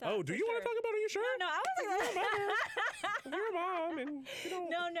Oh, do you want to talk about it? Are you sure? No, I was You're a mom, and you don't.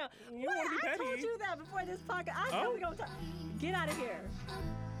 No. You don't want to be I petty. told you that before this podcast. I said we gonna talk. Get out of here.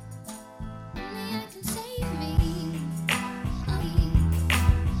 Only you can save me.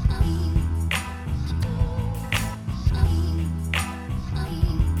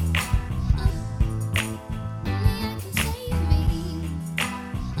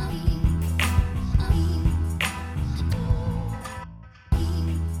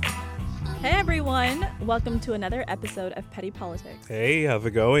 Hey everyone, welcome to another episode of Petty Politics. Hey, how's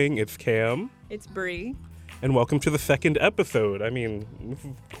it going? It's Cam. It's Bree. And welcome to the second episode. I mean,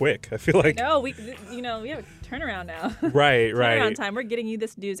 quick. I feel like. No, we have a turnaround now. Right. Turnaround time. We're getting you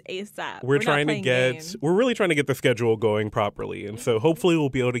this news ASAP. We're really trying to get the schedule going properly. And so hopefully we'll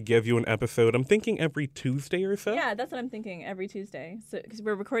be able to give you an episode. I'm thinking every Tuesday or so. Yeah, that's what I'm thinking. Every Tuesday. So, because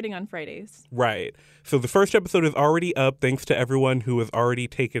we're recording on Fridays. Right. So the first episode is already up. Thanks to everyone who has already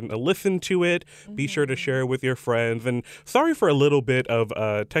taken a listen to it. Mm-hmm. Be sure to share it with your friends. And sorry for a little bit of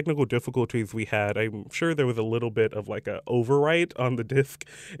technical difficulties we had. I'm sure there was a little bit of like a overwrite on the disc.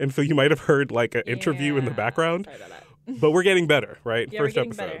 And so you might have heard like an interview in the background. Sorry about that. But we're getting better, right? Yeah, First we're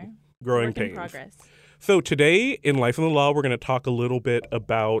getting episode. Better. Growing Work in pains. progress. So today in Life and the Law, we're going to talk a little bit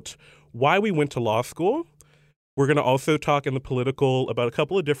about why we went to law school. We're going to also talk in the political about a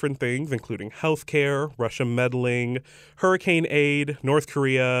couple of different things, including healthcare, Russia meddling, hurricane aid, North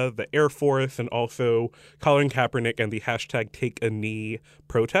Korea, the Air Force, and also Colin Kaepernick and the hashtag Take a Knee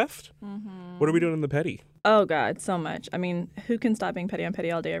protest. Mm-hmm. What are we doing in the petty? Oh, God, so much. I mean, who can stop being petty? I'm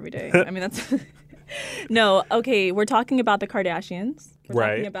petty all day, every day. I mean, that's... No, okay, we're talking about the Kardashians. We're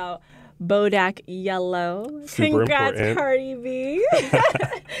talking about Bodak Yellow. Super Congrats, important. Cardi B.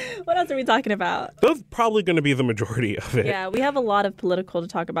 What else are we talking about? Those probably going to be the majority of it. Yeah, we have a lot of political to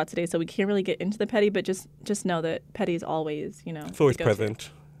talk about today, so we can't really get into the petty, but just know that petty is always, It's always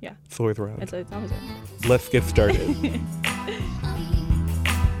present. Yeah. It's always around. It's always around. Let's get started.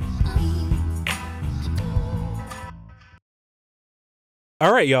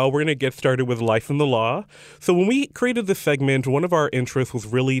 All right, y'all, we're going to get started with Life in the Law. So when we created this segment, one of our interests was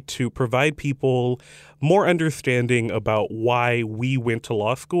really to provide people more understanding about why we went to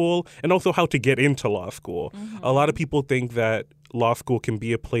law school and also how to get into law school. Mm-hmm. A lot of people think that law school can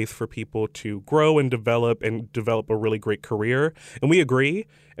be a place for people to grow and develop a really great career. And we agree,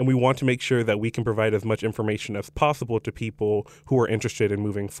 and we want to make sure that we can provide as much information as possible to people who are interested in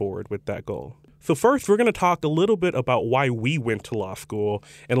moving forward with that goal. So first, we're going to talk a little bit about why we went to law school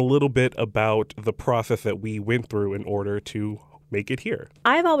and a little bit about the process that we went through in order to make it here.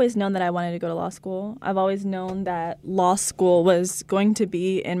 I've always known that I wanted to go to law school. I've always known that law school was going to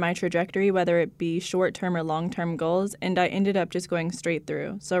be in my trajectory, whether it be short-term or long-term goals, and I ended up just going straight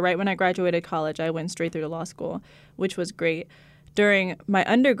through. So right when I graduated college, I went straight through to law school, which was great. During my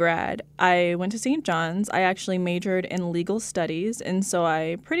undergrad, I went to St. John's. I actually majored in legal studies, and so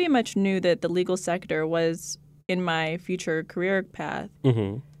I pretty much knew that the legal sector was in my future career path.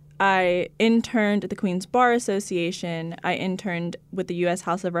 Mm-hmm. I interned at the Queen's Bar Association. I interned with the U.S.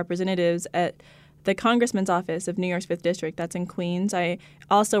 House of Representatives at the Congressman's Office of New York's 5th District. That's in Queens. I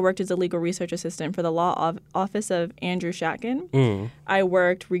also worked as a legal research assistant for the law office of Andrew Shatkin. Mm. I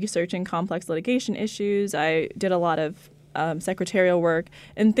worked researching complex litigation issues. I did a lot of secretarial work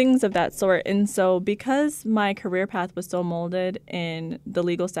and things of that sort. And so because my career path was so molded in the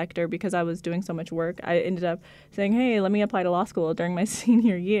legal sector, because I was doing so much work, I ended up saying, hey, let me apply to law school during my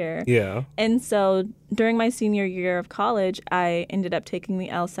senior year. Yeah. And so during my senior year of college, I ended up taking the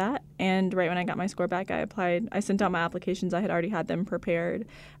LSAT. And right when I got my score back, I applied. I sent out my applications. I had already had them prepared.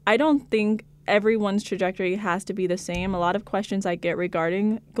 I don't think everyone's trajectory has to be the same. A lot of questions I get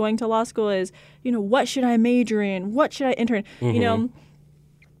regarding going to law school is, what should I major in? What should I intern? Mm-hmm.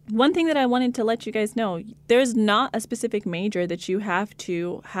 One thing that I wanted to let you guys know, there's not a specific major that you have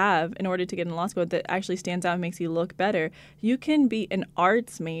to have in order to get in law school that actually stands out and makes you look better. You can be an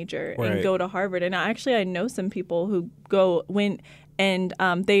arts major and go to Harvard. And I know some people who went and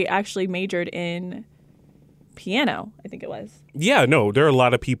they actually majored in piano, I think it was. Yeah, no, there are a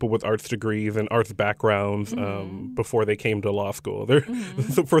lot of people with arts degrees and arts backgrounds before they came to law school.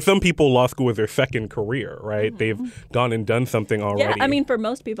 So for some people, law school is their second career, right? Mm-hmm. They've gone and done something already. Yeah, I mean, for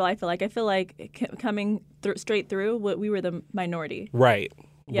most people, I feel like coming straight through, we were the minority. Right.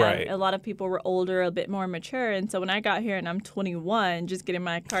 Yeah, right. A lot of people were older, a bit more mature. And so when I got here and I'm 21, just getting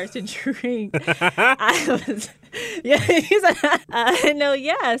my cars to drink, I was No,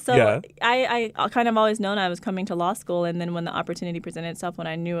 yeah. So Yeah. I kind of always known I was coming to law school, and then when the opportunity presented itself, when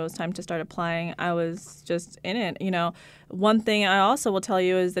I knew it was time to start applying, I was just in it. One thing I also will tell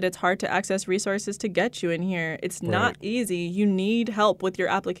you is that it's hard to access resources to get you in here. It's not easy. You need help with your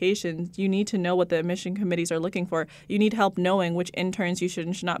applications. You need to know what the admission committees are looking for. You need help knowing which interns you should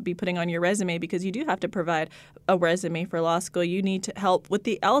and should not be putting on your resume, because you do have to provide a resume for law school. You need to help with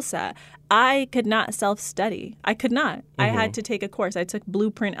the LSAT. I could not self-study. I could not. I had to take a course. I took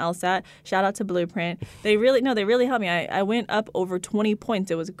Blueprint LSAT. Shout out to Blueprint. They really helped me. I went up over 20 points.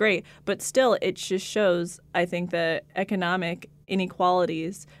 It was great. But still, it just shows, I think, the economic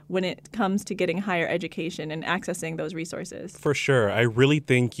inequalities when it comes to getting higher education and accessing those resources. For sure. I really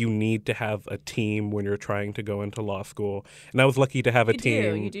think you need to have a team when you're trying to go into law school. And I was lucky to have a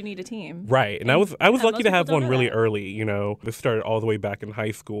team. You do need a team. Right. And I was lucky to have one really early. This started all the way back in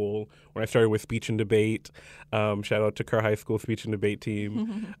high school when I started with speech and debate. Shout out to Kerr High School speech and debate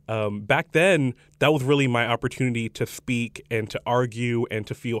team. Back then, that was really my opportunity to speak and to argue and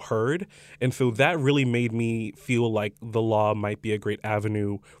to feel heard. And so that really made me feel like the law might be a great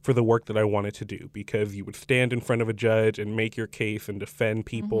avenue for the work that I wanted to do, because you would stand in front of a judge and make your case and defend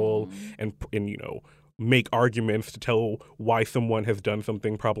people and make arguments to tell why someone has done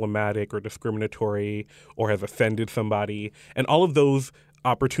something problematic or discriminatory or has offended somebody. And all of those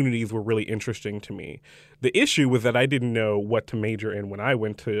opportunities were really interesting to me. The issue was that I didn't know what to major in when I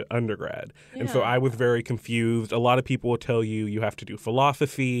went to undergrad. And so I was very confused. A lot of people will tell you have to do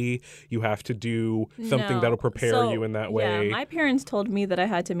philosophy, you have to do something that'll prepare you in that way. Yeah, my parents told me that I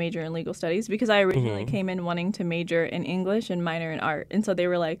had to major in legal studies because I originally came in wanting to major in English and minor in art. And so they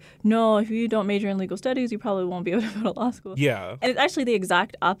were like, no, if you don't major in legal studies, you probably won't be able to go to law school. Yeah. And it's actually the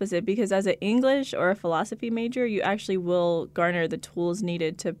exact opposite, because as an English or a philosophy major, you actually will garner the tools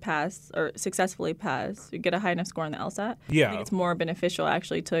needed to pass or successfully pass. You get a high enough score on the LSAT. Yeah. I think it's more beneficial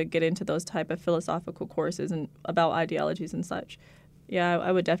actually to get into those type of philosophical courses and about ideologies and such. Yeah,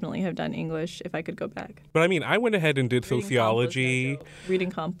 I would definitely have done English if I could go back. But I mean, I went ahead and did sociology. Reading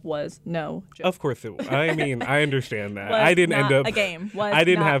comp was no joke. Of course it was. I mean, I understand that. Was I didn't not end up a game. Was I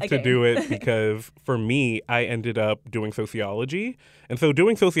didn't not have a to game. do it because for me, I ended up doing sociology. And so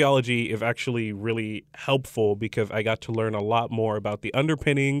doing sociology is actually really helpful because I got to learn a lot more about the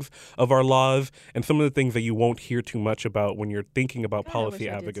underpinnings of our laws and some of the things that you won't hear too much about when you're thinking about policy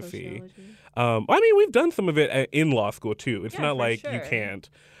advocacy. I mean, we've done some of it in law school too. It's not like you can't.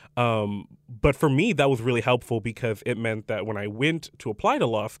 But for me, that was really helpful because it meant that when I went to apply to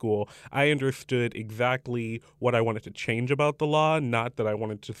law school, I understood exactly what I wanted to change about the law, not that I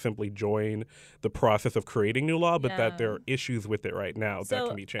wanted to simply join the process of creating new law, but that there are issues with it right now that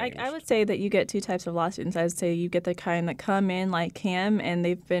can be changed. I would say that you get two types of law students. I would say you get the kind that come in like Cam, and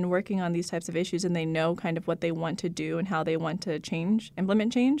they've been working on these types of issues, and they know kind of what they want to do and how they want to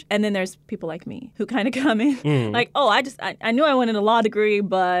implement change. And then there's people like me who kind of come in like, oh, I knew I wanted a law degree,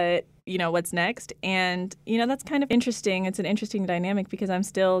 but what's next? And, that's kind of interesting. It's an interesting dynamic because I'm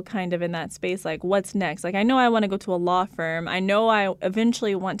still kind of in that space, like, what's next? Like, I know I want to go to a law firm. I know I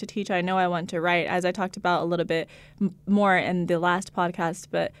eventually want to teach. I know I want to write, as I talked about a little bit more in the last podcast,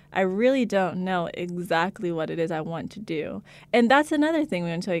 but I really don't know exactly what it is I want to do. And that's another thing we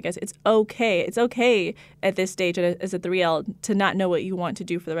want to tell you guys. It's okay. It's okay at this stage as a 3L to not know what you want to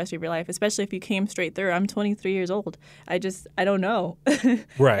do for the rest of your life, especially if you came straight through. I'm 23 years old. I don't know.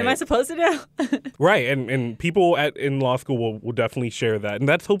 Right. Am I supposed to know? Right. And people in law school will definitely share that. And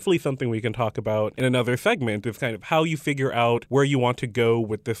that's hopefully something we can talk about in another segment, is kind of how you figure out where you want to go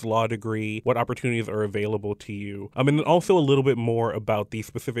with this law degree, what opportunities are available to you. And then also a little bit more about the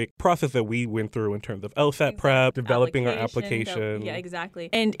specific process that we went through in terms of LSAT prep, developing our application. Yeah, exactly.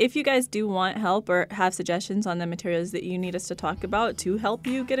 And if you guys do want help or have suggestions on the materials that you need us to talk about to help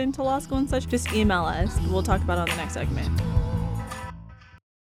you get into law school and such, just email us. We'll talk about it on the next segment.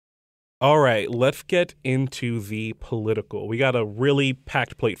 All right, let's get into the political. We got a really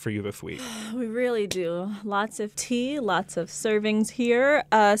packed plate for you this week. We really do. Lots of tea, lots of servings here.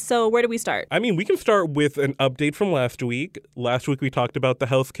 So where do we start? I mean, we can start with an update from last week. Last week we talked about the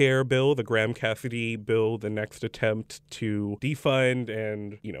healthcare bill, the Graham-Cassidy bill, the next attempt to defund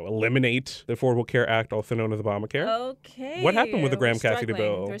and, eliminate the Affordable Care Act, also known as Obamacare. Okay. What happened with the Graham-Cassidy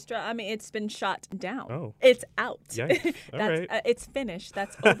bill? It's been shot down. Oh. It's out. Yikes. All right. It's finished.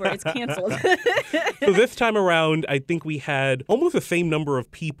 That's over. It's canceled. canceled. So this time around, I think we had almost the same number of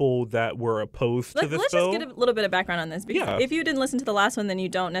people that were opposed to this Let's bill. just get a little bit of background on this. Because Yeah. if you didn't listen to the last one, then you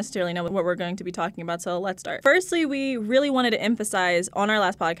don't necessarily know what we're going to be talking about. So let's start. Firstly, we really wanted to emphasize on our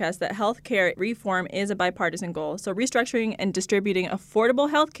last podcast that healthcare reform is a bipartisan goal. So restructuring and distributing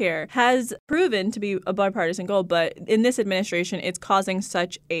affordable healthcare has proven to be a bipartisan goal, but in this administration, it's causing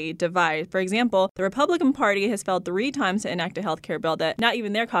such a divide. For example, the Republican Party has failed 3 times to enact a healthcare bill that not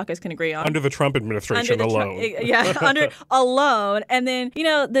even their caucus can agree on. Under the Trump administration alone. Alone. And then,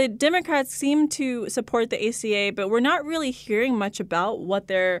 the Democrats seem to support the ACA, but we're not really hearing much about what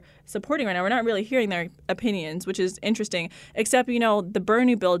they're supporting right now. We're not really hearing their opinions, which is interesting, except, the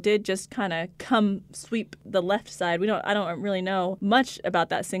Bernie bill did just kind of come sweep the left side. I don't really know much about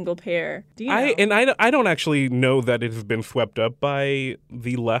that single payer. Do you know? I don't actually know that it has been swept up by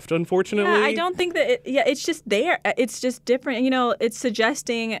the left, unfortunately. Yeah, I don't think that it's just there. It's just different. It's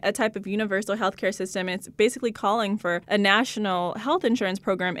suggesting a type of universal healthcare system. It's basically calling for a national health insurance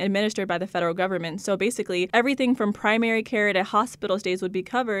program administered by the federal government. So basically, everything from primary care to hospital stays would be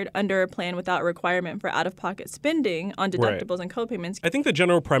covered under a plan without requirement for out-of-pocket spending on deductibles and copayments. I think the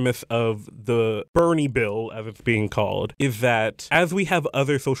general premise of the Bernie bill, as it's being called, is that as we have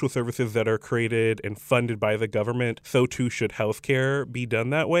other social services that are created and funded by the government, so too should healthcare be done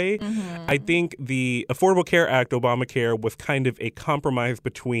that way. Mm-hmm. I think the Affordable Care Act, Obamacare, was kind of a compromise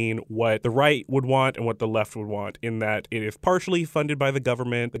between what the right would want and what the left would want, in that it is partially funded by the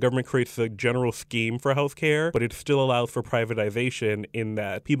government. The government creates a general scheme for healthcare, but it still allows for privatization in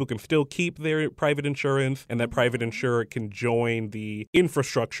that people can still keep their private insurance, and that private insurer can join the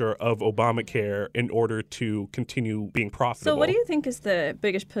infrastructure of Obamacare in order to continue being profitable. So what do you think is the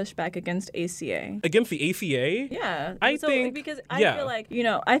biggest pushback against ACA? Against the ACA? Yeah. I think I feel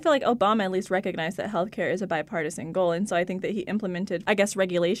like Obama at least recognized that healthcare is a bipartisan goal, and so I think that he implemented,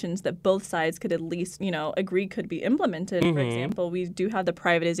 regulations that both sides could at least, agree could be implemented. Mm-hmm. For example, we do have the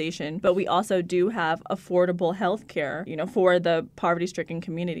privatization, but we also do have affordable healthcare, for the poverty-stricken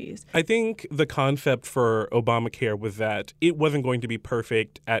communities. I think the concept for Obamacare was that it wasn't going to be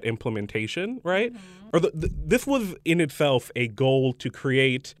perfect at implementation, right? Mm-hmm. Or this was in itself a goal to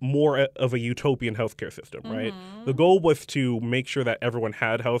create more of a utopian healthcare system, right? Mm-hmm. The goal was to make sure that everyone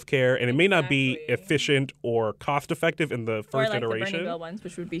had healthcare, and it may not be efficient or cost-effective in the first iteration. The Bernie bill ones,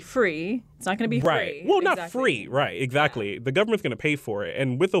 which would be free. It's not going to be free. Well, not free, right? Exactly. Yeah. The government's going to pay for it.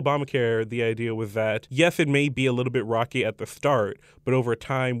 And with Obamacare, the idea was that, yes, it may be a little bit rocky at the start, but over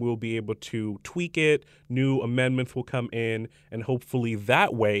time we'll be able to tweak it, new amendments will come in, and hopefully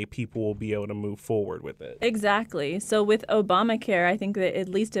that way people will be able to move forward with it. Exactly. So with Obamacare, I think that at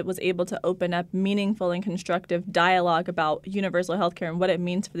least it was able to open up meaningful and constructive dialogue about universal healthcare and what it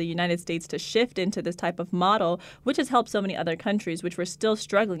means for the United States to shift into this type of model, which has helped so many other countries, which we're still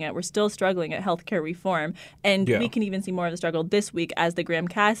struggling at. We're still struggling at healthcare reform. And we can even see more of the struggle this week as the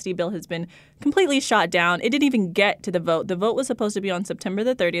Graham-Cassidy bill has been completely shot down. It didn't even get to the vote. The vote was supposed to be on September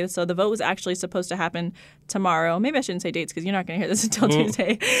the 30th, so the vote was actually supposed to happen tomorrow. Maybe I shouldn't say dates because you're not going to hear this until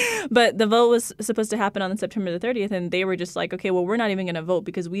Tuesday. But the vote was supposed to happen on September the 30th, and they were just like, okay, well, we're not even going to vote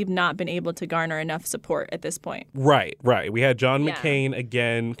because we've not been able to garner enough support at this point. Right. We had John McCain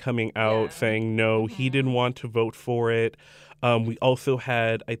again coming out saying no, he didn't want to vote for it. We also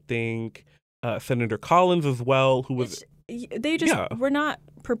had, I think, Senator Collins as well, who was... They just were not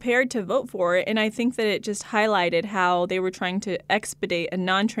prepared to vote for it. And I think that it just highlighted how they were trying to expedite a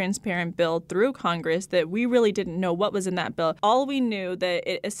non-transparent bill through Congress that we really didn't know what was in that bill. All we knew that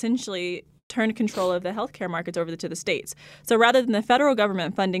it essentially turned control of the healthcare markets over to the states. So rather than the federal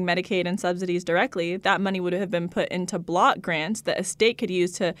government funding Medicaid and subsidies directly, that money would have been put into block grants that a state could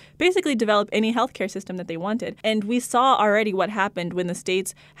use to basically develop any healthcare system that they wanted. And we saw already what happened when the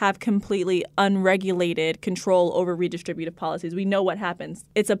states have completely unregulated control over redistributive policies. We know what happens.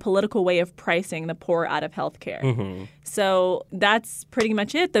 It's a political way of pricing the poor out of healthcare. Mm-hmm. So that's pretty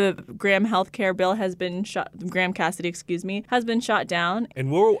much it. The Graham-Cassidy bill has been shot down.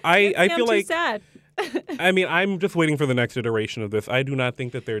 And I feel like sad. I mean, I'm just waiting for the next iteration of this. I do not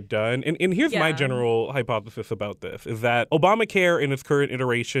think that they're done. And here's my general hypothesis about this, is that Obamacare in its current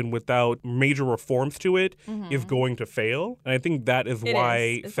iteration without major reforms to it is going to fail. And I think that is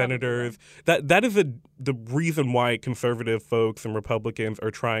why senators, that is the reason why conservative folks and Republicans are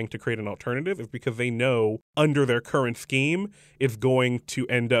trying to create an alternative, is because they know under their current scheme, it's going to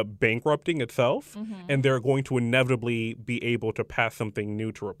end up bankrupting itself, and they're going to inevitably be able to pass something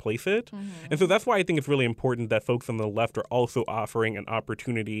new to replace it. And so that's why I think it's really important that folks on the left are also offering an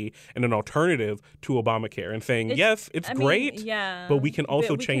opportunity and an alternative to Obamacare and saying, it's great, but we can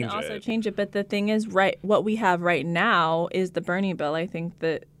also change it. But the thing is, what we have right now is the Bernie bill. I think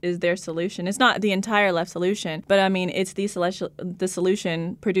that is their solution. It's not the entire left solution, but I mean, it's the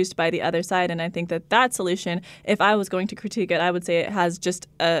solution produced by the other side. And I think that solution, if I was going to critique it, I would say it has just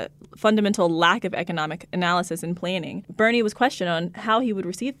a fundamental lack of economic analysis and planning. Bernie was questioned on how he would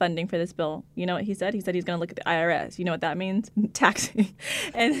receive funding for this bill. You know what he said? He said he's going to look at the IRS. You know what that means? Taxing.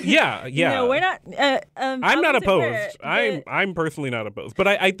 And yeah. We're not. I'm not opposed. I'm personally not opposed. But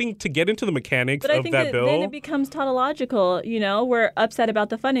I think to get into the mechanics of that bill, then it becomes tautological. We're upset about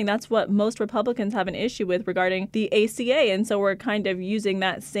the funding. That's what most Republicans have an issue with regarding the ACA, and so we're kind of using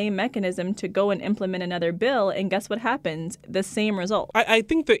that same mechanism to go and implement another bill. And guess what happens? The same result. I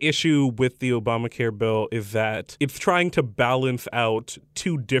think the issue with the Obamacare bill is that it's trying to balance out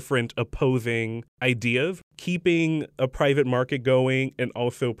two different opposing ideas, keeping a private market going and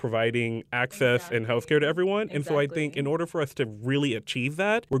also providing access and healthcare to everyone. And so I think in order for us to really achieve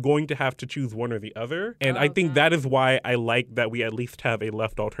that, we're going to have to choose one or the other. And I think that is why I like that we at least have a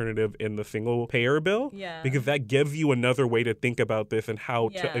left alternative in the single payer bill, because that gives you another way to think about this and how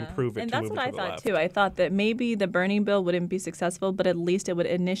to improve it. And that's what I thought too. I thought that maybe the Bernie bill wouldn't be successful, but at least it would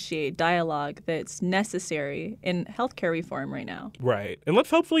initiate dialogue that's necessary in healthcare reform right now. Right. And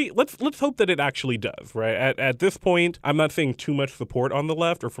let's hope that it actually does, right? At this point, I'm not seeing too much support on the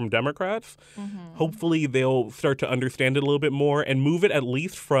left or from Democrats. Mm-hmm. Hopefully they'll start to understand it a little bit more and move it at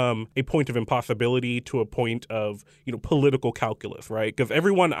least from a point of impossibility to a point of, political calculus, right? Because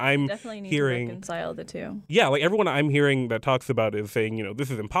everyone I'm definitely need hearing to reconcile the two. Yeah, like everyone I'm hearing that talks about it is saying,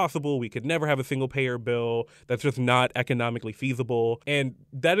 this is impossible. We could never have a single payer bill. That's just not economically feasible. And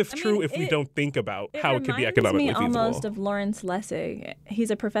that is true if we don't think about how it could be economically feasible. It reminds me almost of Lawrence Lessig.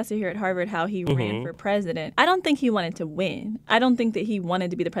 He's a professor here at Harvard, how he ran for president. I don't think he wanted to win. I don't think that he wanted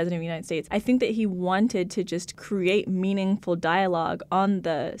to be the president of the United States. I think that he wanted to just create meaningful dialogue on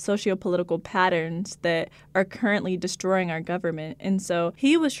the socio-political patterns that are currently destroying our government. And so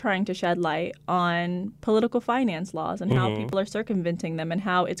he was trying to shed light on political finance laws and how people are circumventing them and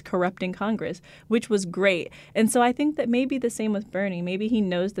how it's corrupting Congress, which was great. And so I think that maybe the same with Bernie. Maybe he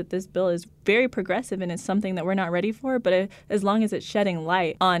knows that this bill is very progressive and it's something that we're not ready for, but as long as it's shedding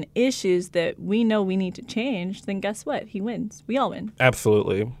light on issues that we know we need to change, then guess what? He wins. We all win.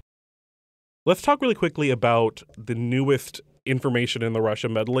 Absolutely. Let's talk really quickly about the newest information in the Russia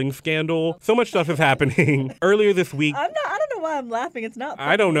meddling scandal. So much stuff is happening. Earlier this week, I don't know why I'm laughing. It's not funny.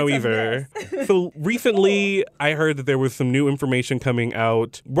 I don't know either. So recently, I heard that there was some new information coming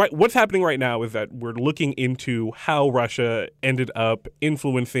out. Right, what's happening right now is that we're looking into how Russia ended up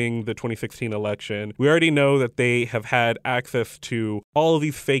influencing the 2016 election. We already know that they have had access to all of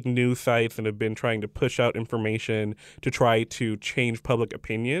these fake news sites and have been trying to push out information to try to change public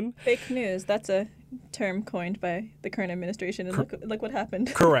opinion. Fake news, that's a term coined by the current administration, and look what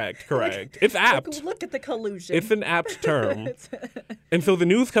happened. Correct. It's apt. Look at the collusion. It's an apt term. And so the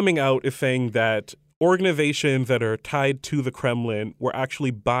news coming out is saying that organizations that are tied to the Kremlin were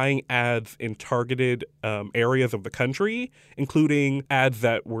actually buying ads in targeted areas of the country, including ads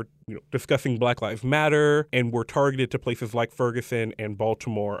that were discussing Black Lives Matter and were targeted to places like Ferguson and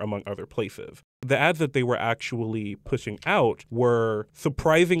Baltimore, among other places. The ads that they were actually pushing out were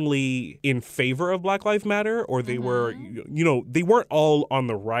surprisingly in favor of Black Lives Matter, or they were, they weren't all on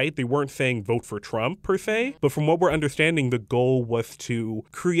the right. They weren't saying vote for Trump per se. But from what we're understanding, the goal was to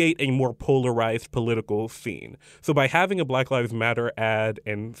create a more polarized political scene. So by having a Black Lives Matter ad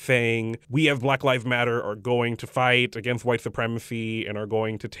and saying we as Black Lives Matter are going to fight against white supremacy and are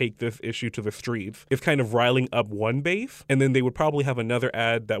going to take this issue to the streets, it's kind of riling up one base. And then they would probably have another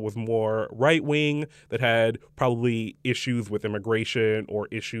ad that was more right-wing, that had probably issues with immigration or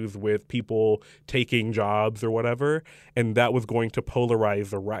issues with people taking jobs or whatever. And that was going to polarize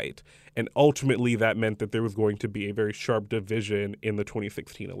the right. And ultimately, that meant that there was going to be a very sharp division in the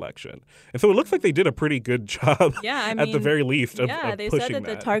 2016 election. And so it looks like they did a pretty good job, at the very least, of they pushing said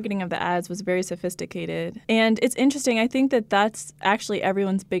that the targeting of the ads was very sophisticated. And it's interesting. I think that that's actually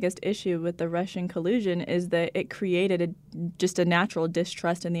everyone's biggest issue with the Russian collusion is that it created just a natural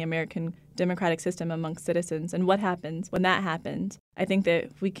distrust in the American democratic system amongst citizens. And what happens when that happens? I think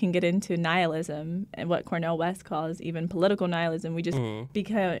that we can get into nihilism and what Cornel West calls even political nihilism. We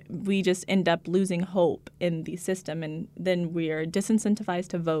just end up losing hope in the system, and then we are disincentivized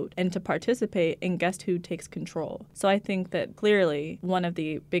to vote and to participate, and guess who takes control? So I think that clearly one of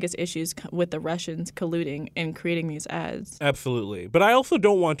the biggest issues with the Russians colluding and creating these ads. Absolutely. But I also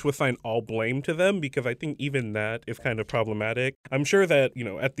don't want to assign all blame to them, because I think even that is kind of problematic. I'm sure that,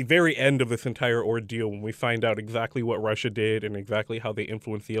 at the very end end of this entire ordeal, when we find out exactly what Russia did and exactly how they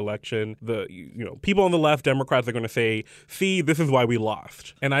influenced the election, people on the left, Democrats, are going to say, see, this is why we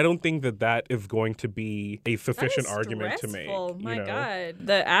lost. And I don't think that is going to be a sufficient argument to make. My God.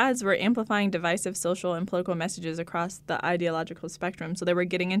 The ads were amplifying divisive social and political messages across the ideological spectrum. So they were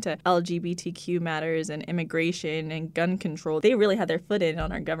getting into LGBTQ matters and immigration and gun control. They really had their foot in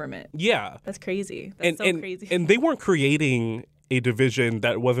on our government. Yeah. That's crazy. That's crazy. And they weren't creating a division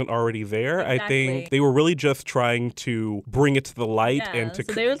that wasn't already there. Exactly. I think they were really just trying to bring it to the light and to...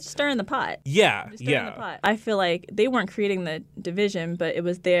 So they were stirring the pot. Yeah, The pot. I feel like they weren't creating the division, but it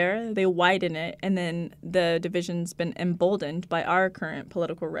was there. They widened it, and then the division's been emboldened by our current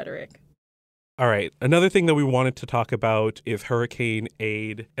political rhetoric. All right. Another thing that we wanted to talk about is hurricane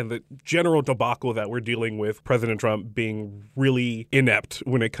aid and the general debacle that we're dealing with. President Trump being really inept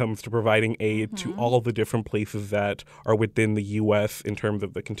when it comes to providing aid to all the different places that are within the U.S. in terms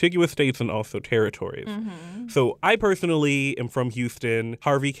of the contiguous states and also territories. So I personally am from Houston.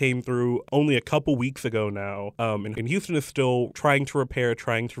 Harvey came through only a couple weeks ago now. And Houston is still trying to repair,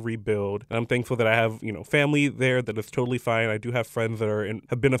 trying to rebuild. And I'm thankful that I have, family there that is totally fine. I do have friends that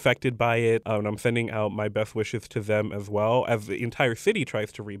have been affected by it. And I'm sending out my best wishes to them as well as the entire city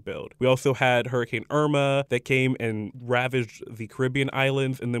tries to rebuild. We also had Hurricane Irma that came and ravaged the Caribbean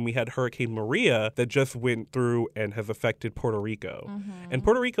islands, and then we had Hurricane Maria that just went through and has affected Puerto Rico. And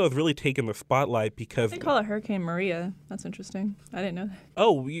Puerto Rico has really taken the spotlight because... They call it Hurricane Maria. That's interesting. I didn't know that.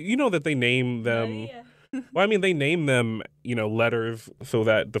 Oh, you know that they name them... Well, I mean, they name them, letters so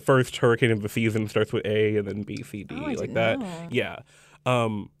that the first hurricane of the season starts with A and then B, C, D, like that. Know. Yeah.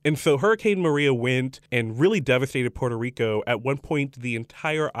 And so Hurricane Maria went and really devastated Puerto Rico. At one point, the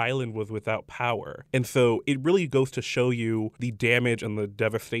entire island was without power. And so it really goes to show you the damage and the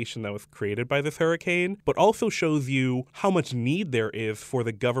devastation that was created by this hurricane, but also shows you how much need there is for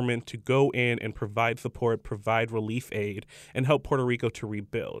the government to go in and provide support, provide relief aid, and help Puerto Rico to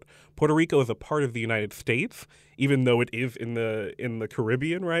rebuild. Puerto Rico is a part of the United States, even though it is in the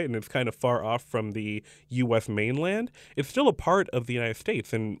Caribbean, right? And it's kind of far off from the U.S. mainland. It's still a part of the United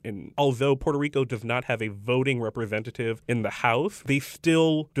States. And although Puerto Rico does not have a voting representative in the House, they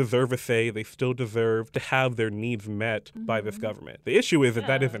still deserve a say. They still deserve to have their needs met by this government. The issue is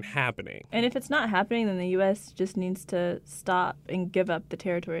that isn't happening. And if it's not happening, then the U.S. just needs to stop and give up the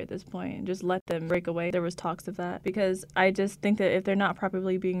territory at this point and just let them break away. There was talks of that because I just think that if they're not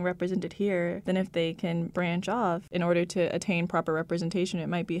properly being represented here, then if they can branch off in order to attain proper representation, it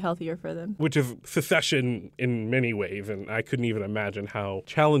might be healthier for them. Which is secession in many ways, and I couldn't even imagine how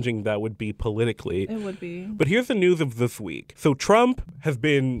challenging that would be politically. It would be. But here's the news of this week. So Trump has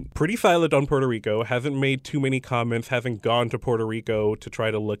been pretty silent on Puerto Rico, hasn't made too many comments, hasn't gone to Puerto Rico to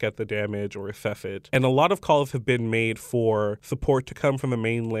try to look at the damage or assess it. And a lot of calls have been made for support to come from the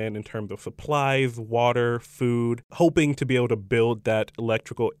mainland in terms of supplies, water, food, hoping to be able to build that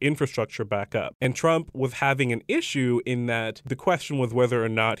electrical infrastructure back up. And Trump was having an issue in that the question was whether or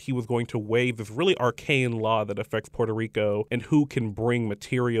not he was going to waive this really arcane law that affects Puerto Rico and who can bring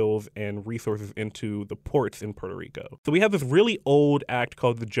materials and resources into the ports in Puerto Rico. So we have this really old act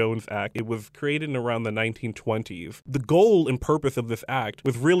called the Jones Act. It was created in around the 1920s. The goal and purpose of this act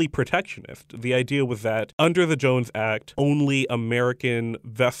was really protectionist. The idea was that under the Jones Act, only American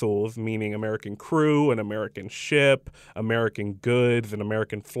vessels, meaning American crew, an American ship, American goods, an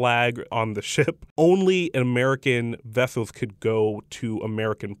American flag on the ship, only American vessels could go to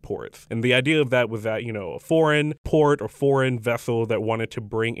American ports. And the idea of that was that, a foreign port or foreign vessel that wanted to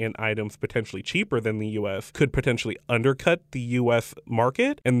bring in items potentially cheaper than the U.S. could potentially undercut the U.S.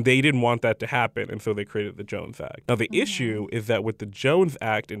 market, and they didn't want that to happen, and so they created the Jones Act. Now, the issue is that with the Jones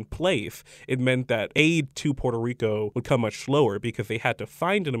Act in place, it meant that aid to Puerto Rico would come much slower because they had to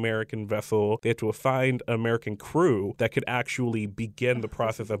find an American vessel, they had to find an American crew that could actually begin the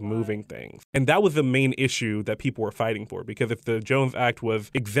process of moving things. And that was the main issue that people were fighting for, because if the Jones Act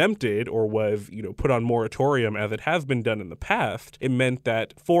was exempted or was, put on moratorium as it has been done in the past, it meant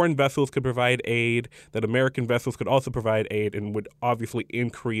that foreign vessels could provide aid, that American vessels could also provide aid, and would obviously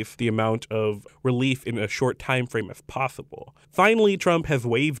increase the amount of relief in a short time frame as possible. Finally, Trump has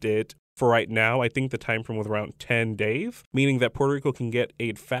waived it. For right now, I think the time frame was around 10 days, meaning that Puerto Rico can get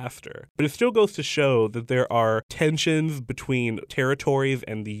aid faster. But it still goes to show that there are tensions between territories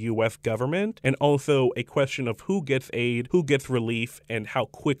and the U.S. government, and also a question of who gets aid, who gets relief, and how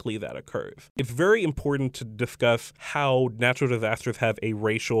quickly that occurs. It's very important to discuss how natural disasters have a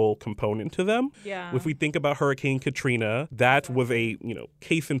racial component to them. Yeah. If we think about Hurricane Katrina, that was a,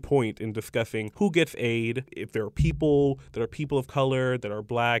 case in point in discussing who gets aid, if there are people that are people of color, that are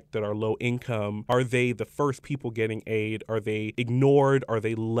black, that are low low income? Are they the first people getting aid? Are they ignored? Are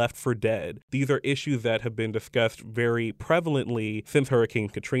they left for dead? These are issues that have been discussed very prevalently since Hurricane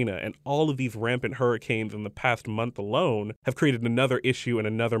Katrina, and all of these rampant hurricanes in the past month alone have created another issue and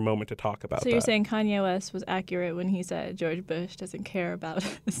another moment to talk about. So you're saying Kanye West was accurate when he said George Bush doesn't care about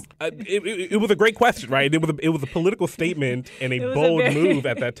us? It was a great question, right? It was a political statement and a bold move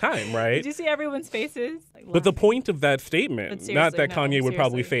at that time, right? Did you see everyone's faces? But the point of that statement, not that Kanye would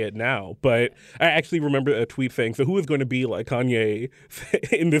probably say it now, but I actually remember a tweet saying, so who is going to be like Kanye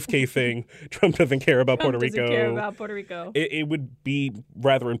in this case saying Trump doesn't care about Puerto Rico? Doesn't care about Puerto Rico. It would be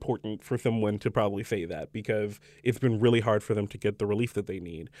rather important for someone to probably say that because it's been really hard for them to get the relief that they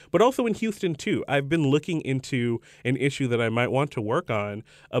need. But also in Houston, too. I've been looking into an issue that I might want to work on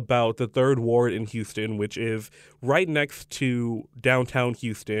about the 3rd Ward in Houston, which is right next to downtown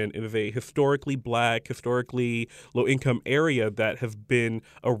Houston. It is a historically black, historically low-income area that has been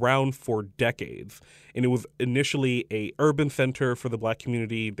around for decades. And it was initially a urban center for the black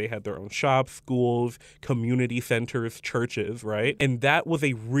community. They had their own shops, schools, community centers, churches, right? And that was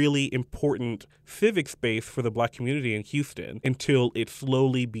a really important civic space for the black community in Houston until it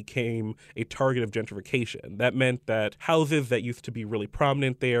slowly became a target of gentrification. That meant that houses that used to be really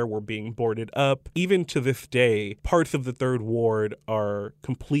prominent there were being boarded up. Even to this day, parts of the 3rd Ward are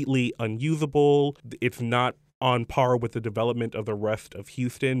completely unusable. It's not on par with the development of the rest of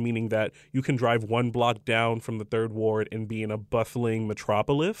Houston, meaning that you can drive one block down from the 3rd Ward and be in a bustling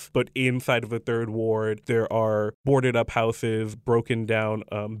metropolis. But inside of the 3rd Ward, there are boarded up houses, broken down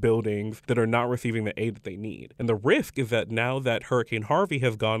buildings that are not receiving the aid that they need. And the risk is that now that Hurricane Harvey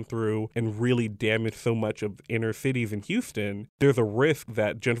has gone through and really damaged so much of inner cities in Houston, there's a risk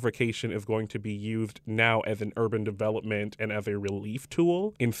that gentrification is going to be used now as an urban development and as a relief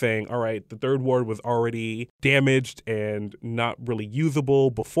tool in saying, all right, the 3rd Ward was already damaged and not really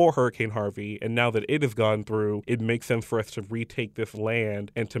usable before Hurricane Harvey, and now that it has gone through, it makes sense for us to retake this land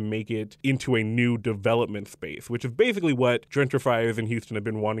and to make it into a new development space, which is basically what gentrifiers in Houston have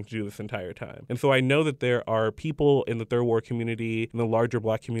been wanting to do this entire time. And so I know that there are people in the 3rd Ward community and the larger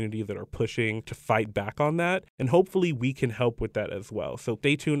black community that are pushing to fight back on that, and hopefully we can help with that as well. So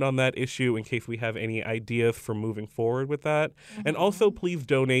stay tuned on that issue in case we have any ideas for moving forward with that. Mm-hmm. And also please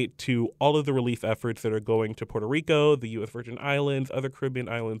donate to all of the relief efforts that are going to Puerto Rico, the U.S. Virgin Islands, other Caribbean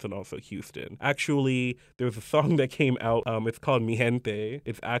islands, and also Houston. Actually, there's a song that came out. It's called Mi Gente.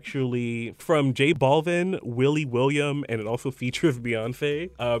 It's actually from J Balvin, Willie William, and it also features Beyonce.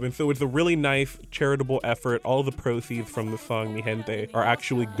 And so it's a really nice charitable effort. All the proceeds from the song Mi Gente are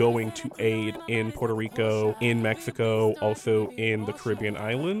actually going to aid in Puerto Rico, in Mexico, also in the Caribbean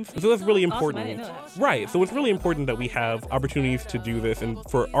islands. And so that's really important. Awesome. I didn't know that. Right. So it's really important that we have opportunities to do this and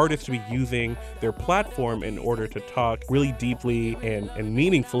for artists to be using their platform in order to talk really deeply and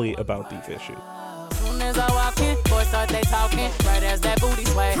meaningfully about these issues. Soon as I walk in, boys start they talking, right as that booty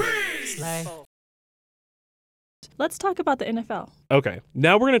sway. Let's talk about the NFL. Okay,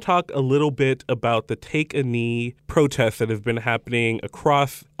 now we're going to talk a little bit about the Take a Knee protests that have been happening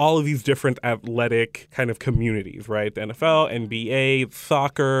across all of these different athletic kind of communities, right? The NFL, NBA,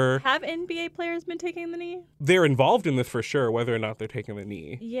 soccer. Have NBA players been taking the knee? They're involved in this for sure, whether or not they're taking the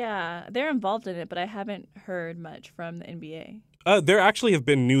knee. Yeah, they're involved in it, but I haven't heard much from the NBA. There actually have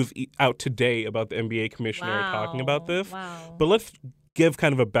been news out today about the NBA commissioner talking about this. Wow. But let's give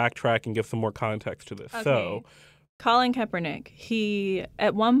kind of a backtrack and give some more context to this. Okay. So, Colin Kaepernick, he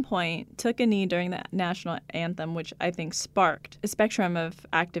at one point took a knee during the national anthem, which I think sparked a spectrum of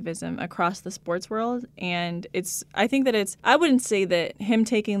activism across the sports world. And I wouldn't say that him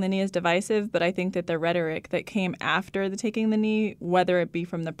taking the knee is divisive, but I think that the rhetoric that came after the taking the knee, whether it be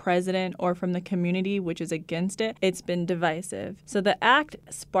from the president or from the community, which is against it, it's been divisive. So the act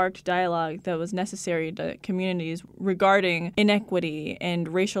sparked dialogue that was necessary to communities regarding inequity and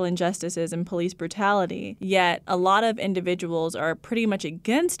racial injustices and police brutality. Yet a lot of individuals are pretty much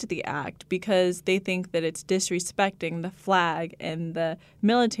against the act because they think that it's disrespecting the flag and the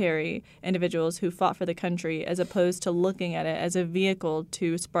military individuals who fought for the country, as opposed to looking at it as a vehicle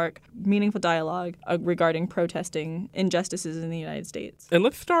to spark meaningful dialogue regarding protesting injustices in the United States. And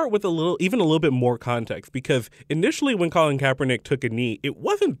let's start with a little bit more context, because initially when Colin Kaepernick took a knee, it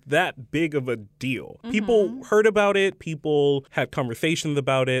wasn't that big of a deal. Mm-hmm. People heard about it, people had conversations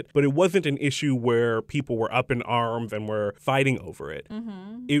about it, but it wasn't an issue where people were up in arms arms and were fighting over it.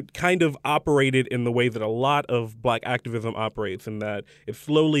 It kind of operated in the way that a lot of Black activism operates, in that it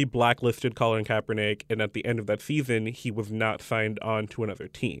slowly blacklisted Colin Kaepernick, and at the end of that season, he was not signed on to another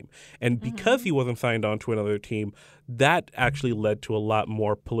team. And because he wasn't signed on to another team, that actually led to a lot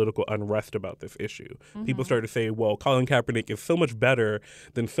more political unrest about this issue. People started to say, well, Colin Kaepernick is so much better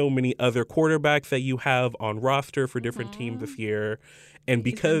than so many other quarterbacks that you have on roster for different teams this year. And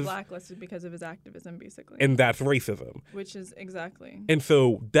because he's been blacklisted because of his activism, basically. And that's racism. Which is exactly. And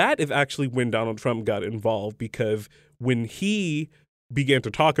so that is actually when Donald Trump got involved, because when he began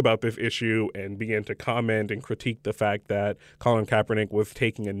to talk about this issue and began to comment and critique the fact that Colin Kaepernick was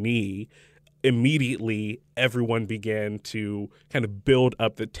taking a knee, immediately everyone began to kind of build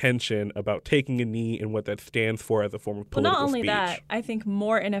up the tension about taking a knee and what that stands for as a form of political speech. Well, not only that, I think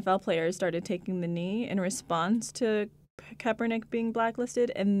more NFL players started taking the knee in response to Kaepernick being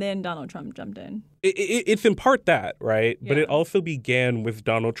blacklisted, and then Donald Trump jumped in. It's in part that, right? Yeah. But it also began with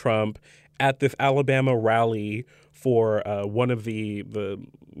Donald Trump at this Alabama rally for one of the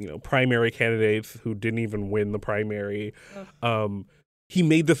primary candidates who didn't even win the primary. He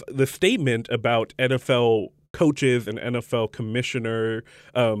made the statement about NFL coaches and NFL commissioner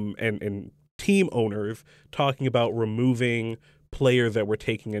and team owners talking about removing players that were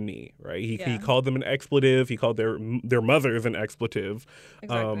taking a knee, right? He called them an expletive. He called their mothers an expletive.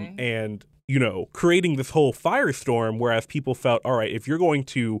 Exactly. And, creating this whole firestorm, whereas people felt, all right, if you're going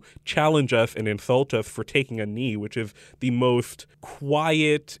to challenge us and insult us for taking a knee, which is the most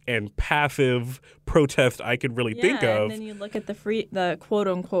quiet and passive protest I could really think of. And then you look at the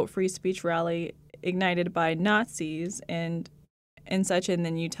quote-unquote free speech rally ignited by Nazis and such, and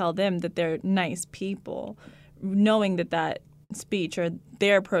then you tell them that they're nice people, knowing that speech or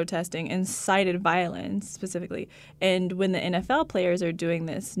their protesting incited violence specifically. And when the NFL players are doing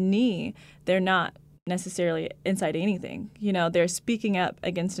this knee, they're not necessarily inciting anything. They're speaking up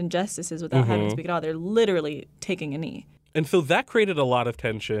against injustices without having to speak at all. They're literally taking a knee. And so that created a lot of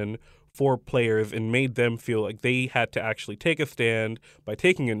tension for players and made them feel like they had to actually take a stand by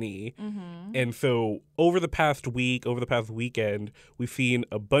taking a knee. And so over the past weekend, we've seen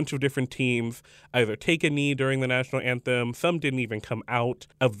a bunch of different teams either take a knee during the national anthem. Some didn't even come out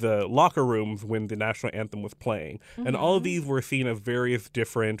of the locker rooms when the national anthem was playing. And all of these were seen as various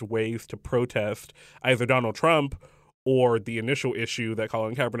different ways to protest either Donald Trump or the initial issue that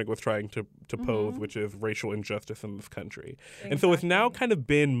Colin Kaepernick was trying to pose, which is racial injustice in this country. Exactly. And so it's now kind of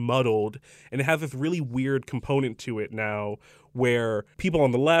been muddled, and it has this really weird component to it now where people on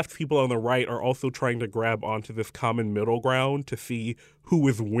the left, people on the right are also trying to grab onto this common middle ground to see who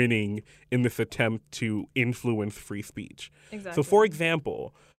is winning in this attempt to influence free speech. Exactly. So, for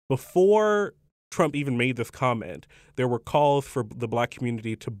example, before Trump even made this comment, there were calls for the Black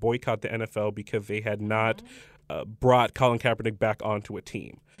community to boycott the NFL because they had not brought Colin Kaepernick back onto a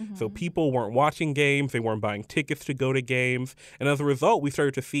team. So people weren't watching games, they weren't buying tickets to go to games, and as a result, we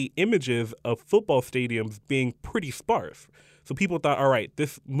started to see images of football stadiums being pretty sparse. So people thought, all right,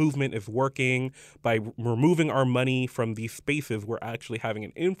 this movement is working. By removing our money from these spaces, we're actually having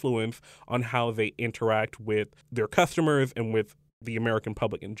an influence on how they interact with their customers and with the American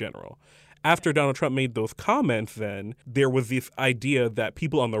public in general. After Donald Trump made those comments, then, there was this idea that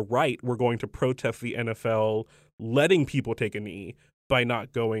people on the right were going to protest the NFL letting people take a knee by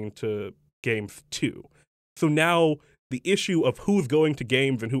not going to games too. So now the issue of who's going to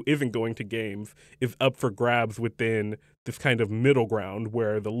games and who isn't going to games is up for grabs within this kind of middle ground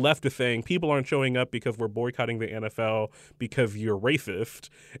where the left is saying people aren't showing up because we're boycotting the NFL because you're racist.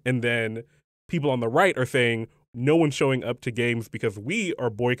 And then people on the right are saying no one's showing up to games because we are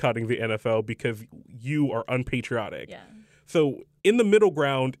boycotting the NFL because you are unpatriotic. Yeah. So in the middle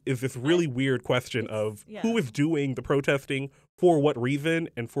ground is this really weird question of who is doing the protesting, for what reason,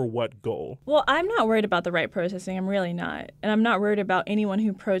 and for what goal. Well, I'm not worried about the right protesting. I'm really not. And I'm not worried about anyone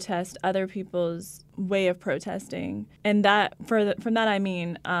who protests other people's way of protesting. And that from that I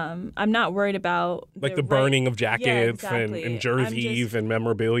mean, I'm not worried about like the burning of jackets exactly. and jerseys and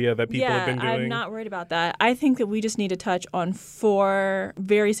memorabilia that people have been doing. I'm not worried about that. I think that we just need to touch on 4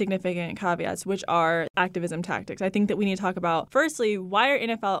 very significant caveats, which are activism tactics. I think that we need to talk about, firstly, why are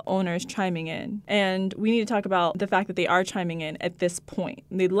NFL owners chiming in? And we need to talk about the fact that they are chiming in at this point.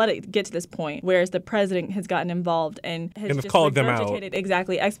 They let it get to this point, whereas the president has gotten involved and has just called them out. regurgitated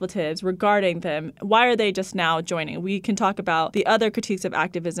exactly expletives regarding them. why are they just now joining? We can talk about the other critiques of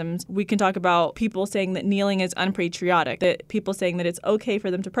activism. We can talk about people saying that kneeling is unpatriotic, that people saying that it's okay for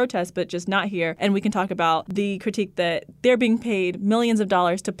them to protest, but just not here. And we can talk about the critique that they're being paid millions of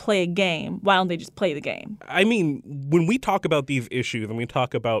dollars to play a game. Why don't they just play the game? I mean, when we talk about these issues and we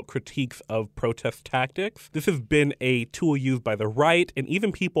talk about critiques of protest tactics, this has been a tool used by the right and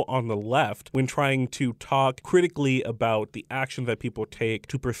even people on the left when trying to talk critically about the actions that people take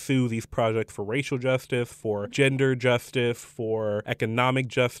to pursue these projects for racial justice, for gender justice, for economic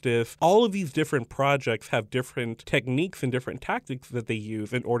justice. All of these different projects have different techniques and different tactics that they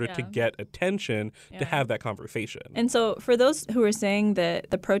use in order to get attention to have that conversation. And so for those who are saying that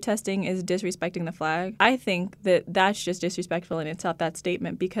the protesting is disrespecting the flag, I think that that's just disrespectful in itself, that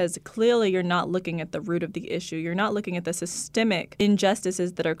statement, because clearly you're not looking at the root of the issue. You're not looking at the systemic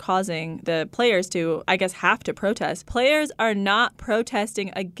injustices that are causing the players to, I guess, have to protest. Players are not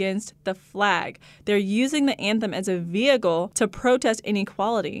protesting against the flag. They're using the anthem as a vehicle to protest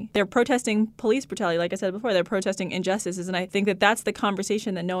inequality. They're protesting police brutality. Like I said before, they're protesting injustices. And I think that that's the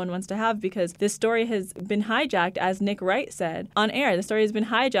conversation that no one wants to have, because this story has been hijacked, as Nick Wright said on air. The story has been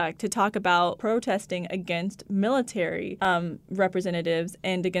hijacked to talk about protesting against military representatives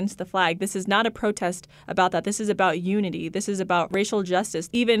and against the flag. This is not a protest about that. This is about unity. This is about racial justice.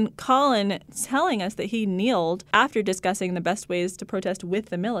 Even Colin telling us that he kneeled after discussing the best ways to protest with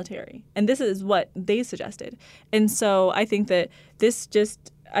the military. And this is what they suggested. And so I think that this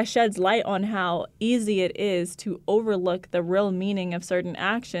just sheds light on how easy it is to overlook the real meaning of certain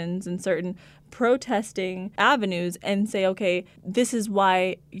actions and certain protesting avenues and say, okay, this is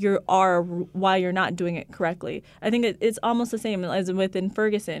why you're not doing it correctly. I think it's almost the same as within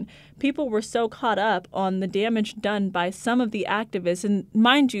Ferguson. People were so caught up on the damage done by some of the activists, and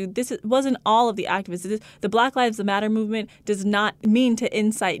mind you, this wasn't all of the activists. The Black Lives Matter movement does not mean to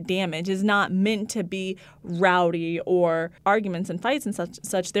incite damage. Is not meant to be rowdy or arguments and fights and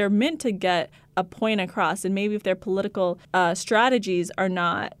such. They're meant to get a point across, and maybe if their political strategies are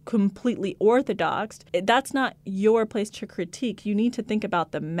not completely orthodox, that's not your place to critique. You need to think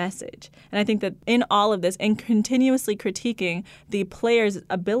about the message. And I think that in all of this, and continuously critiquing the players'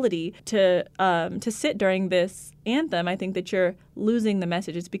 ability to sit during this anthem, I think that you're losing the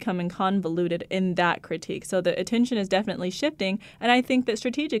message. It's becoming convoluted in that critique. So the attention is definitely shifting, and I think that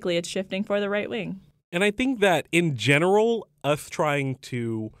strategically it's shifting for the right wing. And I think that in general,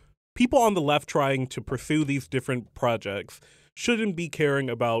 people on the left trying to pursue these different projects shouldn't be caring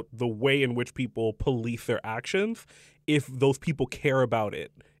about the way in which people police their actions if those people care about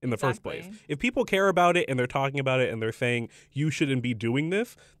it in the first place. If people care about it and they're talking about it and they're saying you shouldn't be doing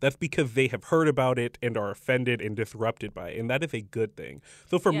this, that's because they have heard about it and are offended and disrupted by it. And that is a good thing.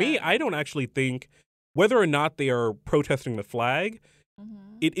 So for me, I don't actually think whether or not they are protesting the flag,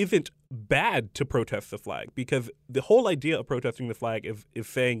 it isn't bad to protest the flag, because the whole idea of protesting the flag is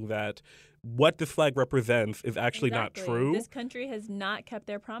saying that what this flag represents is actually not true. This country has not kept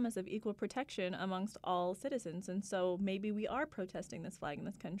their promise of equal protection amongst all citizens, and so maybe we are protesting this flag in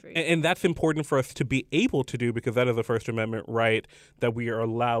this country. And that's important for us to be able to do, because that is a First Amendment right that we are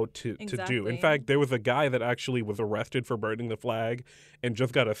allowed to do. In fact, there was a guy that actually was arrested for burning the flag and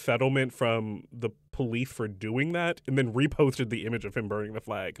just got a settlement from the police for doing that, and then reposted the image of him burning the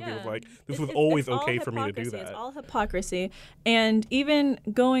flag. He was like, this was always okay for me to do that. It's all hypocrisy. And even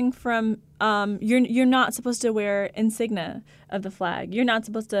going from you're not supposed to wear insignia of the flag. You're not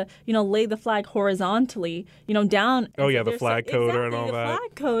supposed to, lay the flag horizontally, down. Oh, yeah, the flag code and all that. The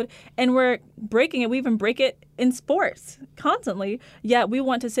flag code. And we're breaking it. We even break it in sports constantly. Yet we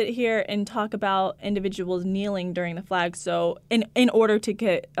want to sit here and talk about individuals kneeling during the flag. So in order to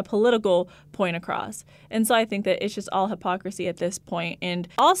get a political point across. And so I think that it's just all hypocrisy at this point. And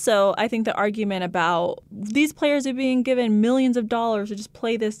also, I think the argument about these players are being given millions of dollars to just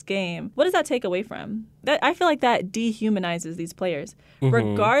play this game. What does that take away from? I feel like that dehumanizes these players,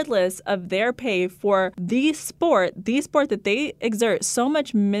 regardless of their pay for the sport that they exert so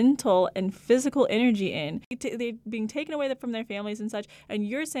much mental and physical energy in. They're being taken away from their families and such, and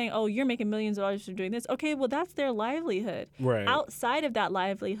you're saying, oh, you're making millions of dollars for doing this. Okay, well, that's their livelihood. Right. Outside of that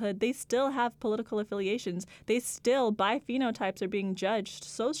livelihood, they still have political affiliations. They still, by phenotypes, are being judged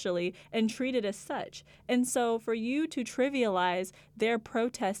socially and treated as such. And so for you to trivialize their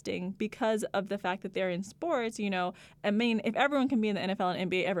protesting because of the fact that they're in sports, I mean, if everyone can be in the NFL and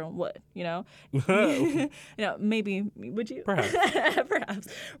NBA, everyone would, maybe, would you? Perhaps. Perhaps.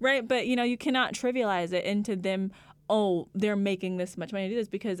 Right. But, you cannot trivialize it into them oh, they're making this much money to do this,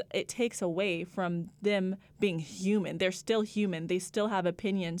 because it takes away from them being human. They're still human. They still have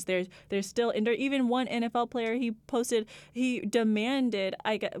opinions. There's still, and there, even one NFL player, he demanded,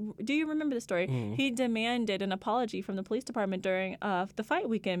 do you remember the story? He demanded an apology from the police department during the fight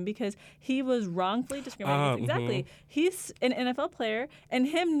weekend because he was wrongfully discriminated. Exactly. He's an NFL player, and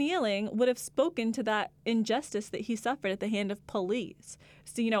him kneeling would have spoken to that injustice that he suffered at the hand of police.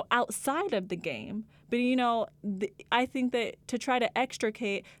 So, outside of the game. But, I think that to try to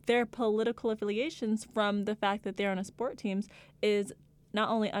extricate their political affiliations from the fact that they're on a sport teams is not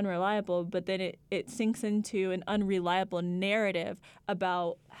only unreliable, but then it sinks into an unreliable narrative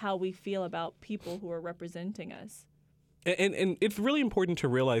about how we feel about people who are representing us. And it's really important to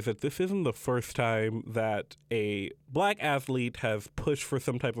realize that this isn't the first time that a black athlete has pushed for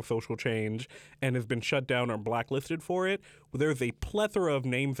some type of social change and has been shut down or blacklisted for it. There's a plethora of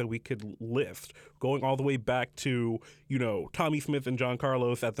names that we could list, going all the way back to, Tommy Smith and John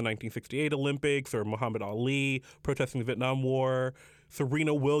Carlos at the 1968 Olympics, or Muhammad Ali protesting the Vietnam War,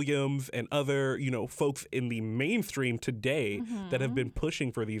 Serena Williams and other, folks in the mainstream today that have been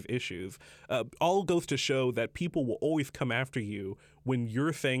pushing for these issues. All goes to show that people will always come after you when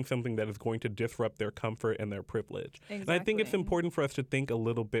you're saying something that is going to disrupt their comfort and their privilege. Exactly. And I think it's important for us to think a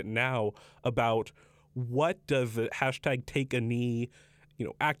little bit now about what does the hashtag Take a Knee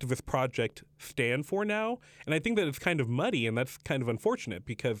activist project stand for now. And I think that it's kind of muddy, and that's kind of unfortunate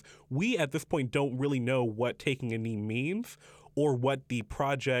because we at this point don't really know what taking a knee means or what the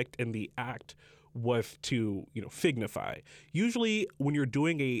project and the act was to, signify. Usually when you're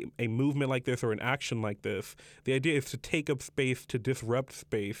doing a movement like this or an action like this, the idea is to take up space, to disrupt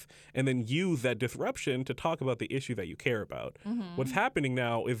space, and then use that disruption to talk about the issue that you care about. What's happening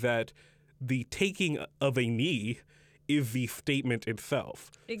now is that the taking of a knee is the statement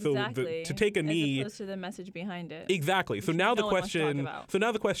itself. Exactly. So to take a knee, as opposed to the message behind it. Exactly. So now the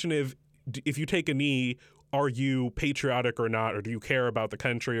question is, if you take a knee, are you patriotic or not, or do you care about the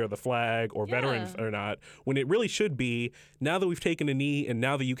country or the flag or veterans or not? When it really should be, now that we've taken a knee and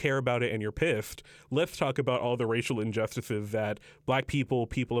now that you care about it and you're pissed, let's talk about all the racial injustices that black people,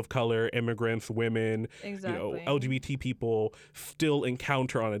 people of color, immigrants, women, LGBT people still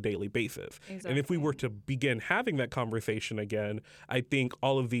encounter on a daily basis. And if we were to begin having that conversation again, I think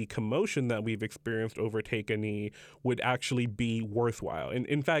all of the commotion that we've experienced over Take a Knee would actually be worthwhile. And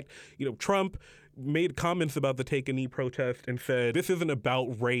in fact, Trump made comments about the Take a Knee protest and said, this isn't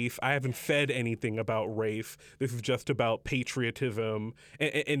about race. I haven't said anything about race. This is just about patriotism.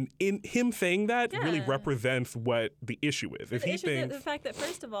 And in him saying that really represents what the issue is. If the issue is the fact that,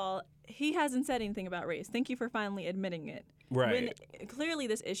 first of all, he hasn't said anything about race. Thank you for finally admitting it. Right. When clearly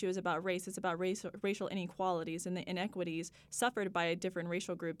this issue is about race. It's about racial inequalities and the inequities suffered by different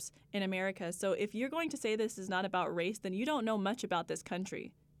racial groups in America. So if you're going to say this is not about race, then you don't know much about this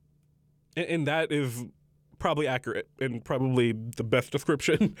country. And that is probably accurate and probably the best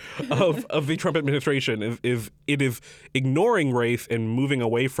description of the Trump administration is it is ignoring race and moving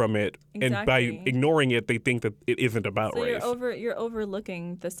away from it. Exactly. And by ignoring it, they think that it isn't about race. You're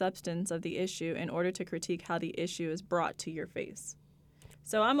overlooking the substance of the issue in order to critique how the issue is brought to your face.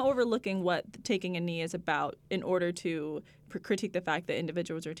 So I'm overlooking what taking a knee is about in order to critique the fact that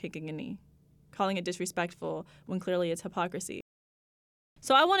individuals are taking a knee, calling it disrespectful when clearly it's hypocrisy.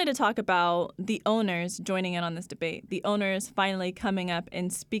 So I wanted to talk about the owners joining in on this debate, the owners finally coming up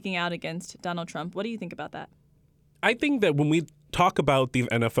and speaking out against Donald Trump. What do you think about that? I think that when we talk about these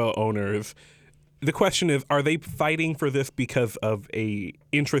NFL owners, the question is, are they fighting for this because of a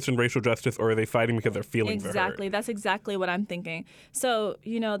interest in racial justice, or are they fighting because their feelings are hurt? Exactly. That's exactly what I'm thinking. So,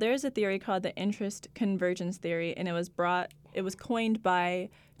 there's a theory called the interest convergence theory, and it was coined by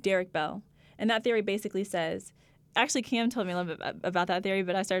Derek Bell. And that theory basically says, actually, Cam told me a little bit about that theory,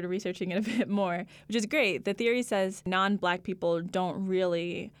 but I started researching it a bit more, which is great. The theory says non-black people don't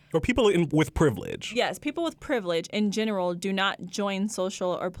really... Or people with privilege. Yes, people with privilege in general do not join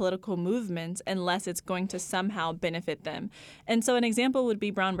social or political movements unless it's going to somehow benefit them. And so an example would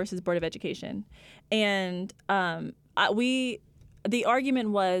be Brown versus Board of Education. And the argument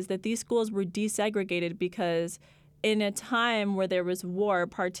was that these schools were desegregated because in a time where there was war,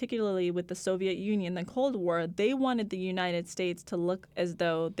 particularly with the Soviet Union, the Cold War, they wanted the United States to look as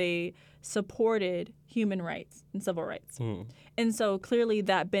though they supported human rights and civil rights. And so clearly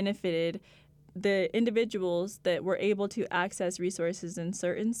that benefited the individuals that were able to access resources in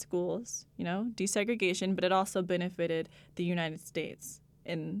certain schools, desegregation, but it also benefited the United States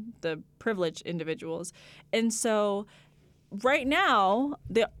and the privileged individuals. And so right now,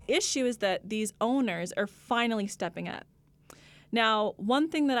 the issue is that these owners are finally stepping up. Now, one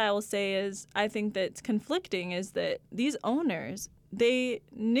thing that I will say is I think that's conflicting is that these owners, they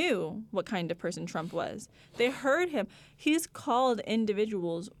knew what kind of person Trump was. They heard him. He's called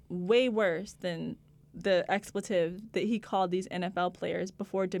individuals way worse than the expletive that he called these NFL players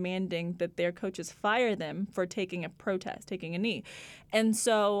before demanding that their coaches fire them for taking a protest, taking a knee. And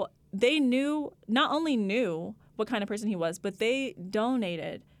so they not only knew what kind of person he was, but they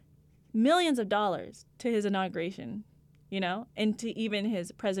donated millions of dollars to his inauguration, and to even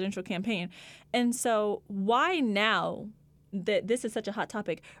his presidential campaign. And so why now that this is such a hot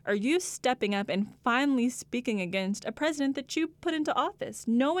topic, are you stepping up and finally speaking against a president that you put into office,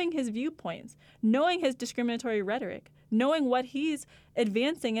 knowing his viewpoints, knowing his discriminatory rhetoric, knowing what he's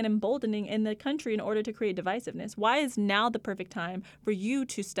advancing and emboldening in the country in order to create divisiveness? Why is now the perfect time for you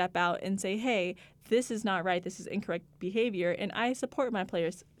to step out and say, hey, this is not right, this is incorrect behavior, and I support my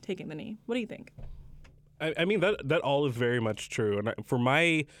players taking the knee? What do you think? I mean, that all is very much true. And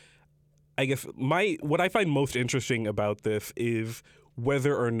what I find most interesting about this is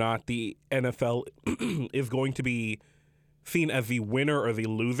whether or not the NFL is going to be seen as the winner or the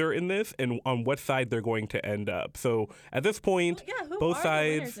loser in this, and on what side they're going to end up. So at this point, both are sides,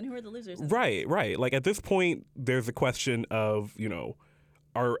 the winners and who are the losers? Right. Like at this point, there's a question of,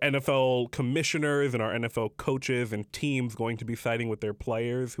 are NFL commissioners and our NFL coaches and teams going to be siding with their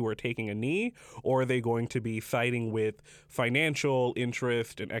players who are taking a knee, or are they going to be siding with financial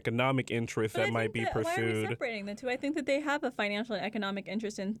interest and economic interest that might be pursued? Why are we separating the two? I think that they have a financial and economic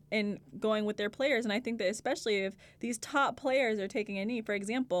interest in going with their players, and I think that especially if these top players are taking a knee. For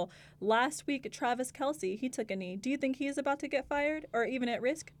example, last week, Travis Kelce, he took a knee. Do you think he is about to get fired or even at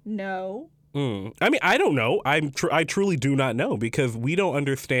risk? No. I mean, I don't know. I truly do not know, because we don't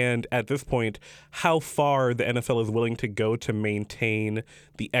understand at this point how far the NFL is willing to go to maintain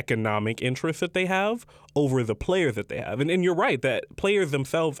the economic interest that they have over the players that they have. And you're right that players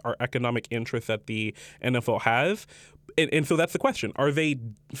themselves are economic interests that the NFL has. And so that's the question. Are they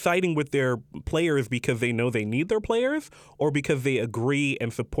siding with their players because they know they need their players, or because they agree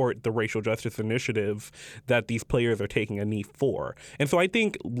and support the racial justice initiatives that these players are taking a knee for? And so I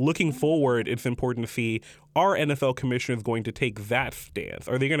think looking forward, it's important to see, are NFL commissioners going to take that stance?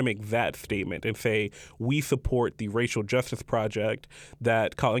 Are they going to make that statement and say, we support the racial justice project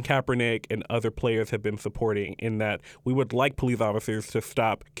that Colin Kaepernick and other players have been supporting, in that we would like police officers to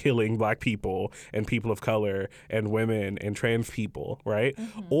stop killing black people and people of color and women and trans people, right?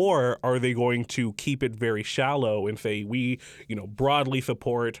 Mm-hmm. Or are they going to keep it very shallow and say, we, broadly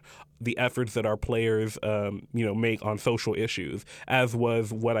support the efforts that our players, make on social issues, as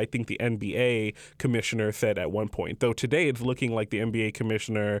was what I think the NBA commissioner said at one point. Though today it's looking like the NBA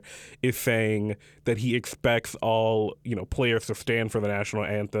commissioner is saying that he expects all, players to stand for the national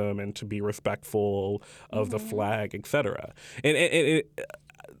anthem and to be respectful of the flag, et cetera. And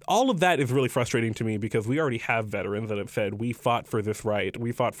all of that is really frustrating to me, because we already have veterans that have said, we fought for this right.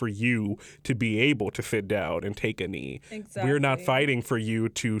 We fought for you to be able to sit down and take a knee. Exactly. We're not fighting for you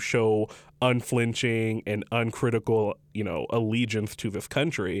to show unflinching and uncritical, allegiance to this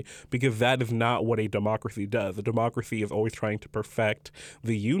country, because that is not what a democracy does. A democracy is always trying to perfect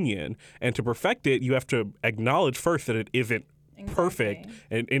the union. And to perfect it, you have to acknowledge first that it isn't perfect,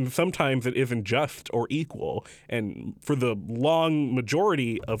 and sometimes it isn't just or equal. And for the long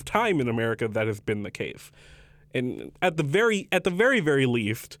majority of time in America, that has been the case. And at the very, very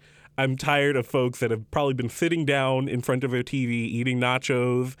least, I'm tired of folks that have probably been sitting down in front of their TV eating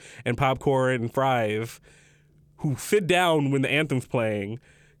nachos and popcorn and fries, who sit down when the anthem's playing,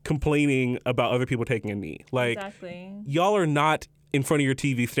 complaining about other people taking a knee. Like, y'all are not in front of your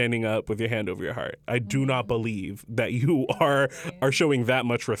TV standing up with your hand over your heart. I do not believe that you are showing that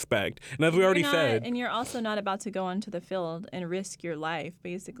much respect. And as we already said... And you're also not about to go onto the field and risk your life,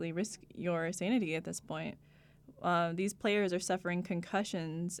 basically risk your sanity at this point. These players are suffering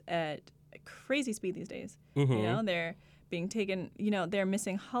concussions at a crazy speed these days. Mm-hmm. They're being taken, they're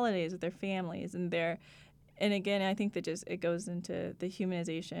missing holidays with their families, and again, I think that just it goes into the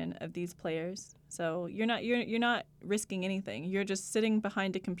humanization of these players. So you're not risking anything. You're just sitting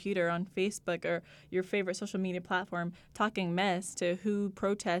behind a computer on Facebook or your favorite social media platform, talking mess to who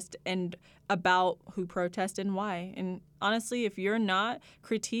protest and about who protest and why. And honestly, if you're not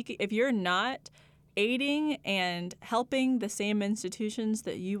aiding and helping the same institutions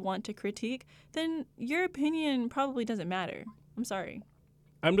that you want to critique, then your opinion probably doesn't matter. I'm sorry.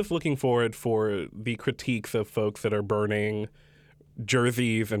 I'm just looking forward for the critiques of folks that are burning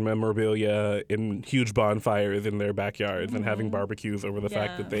jerseys and memorabilia in huge bonfires in their backyards and having barbecues over the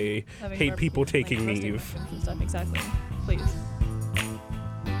fact that they hate people taking knees. And stuff. Exactly. Please.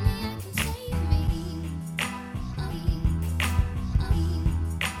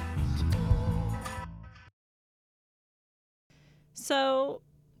 So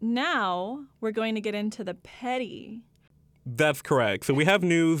now we're going to get into the petty. That's correct. So we have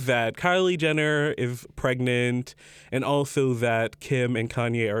news that Kylie Jenner is pregnant and also that Kim and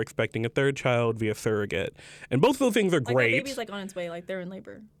Kanye are expecting a third child via surrogate. And both of those things are Like great. the baby's like on its way, like they're in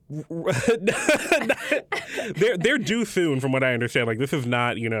labor. they're due soon, from what I understand. Like, this is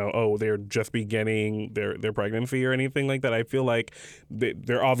not, they're just beginning their pregnancy or anything like that. I feel like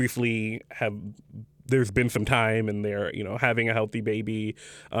they're obviously there's been some time and they're, having a healthy baby.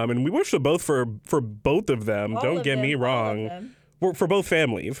 And we wish the both for both of them. Don't get me wrong. For both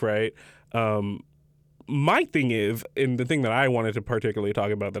families, right? My thing is, and the thing that I wanted to particularly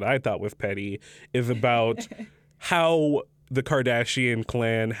talk about that I thought was petty, is about how the Kardashian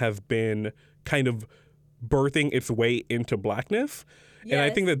clan has been kind of birthing its way into blackness. Yes. And I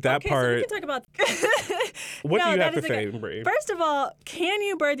think that part... So we can talk about... What do you have to say, Brie? First of all, can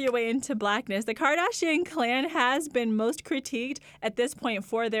you birth your way into blackness? The Kardashian clan has been most critiqued at this point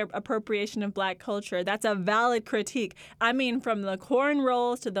for their appropriation of black culture. That's a valid critique. I mean, from the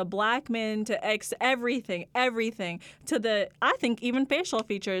cornrows to the black men to everything, to the, I think, even facial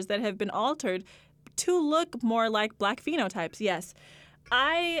features that have been altered to look more like black phenotypes. Yes.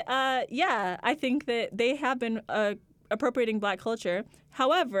 I think that they have been appropriating black culture.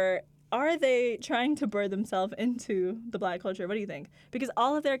 However, are they trying to birth themselves into the black culture? What do you think? Because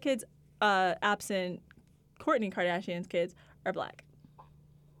all of their kids, absent Kourtney Kardashian's kids, are black.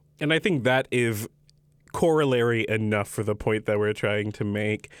 And I think that is corollary enough for the point that we're trying to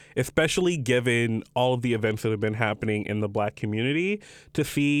make, especially given all of the events that have been happening in the black community, to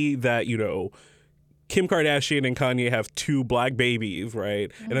see that, Kim Kardashian and Kanye have 2 black babies, right?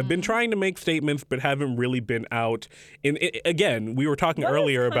 Mm-hmm. And have been trying to make statements, but haven't really been out. Again, we were talking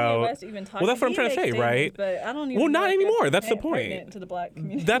earlier about. West even talking? Well, that's what I'm trying to say, right? But I don't even. Well, not anymore. That's the point. To the black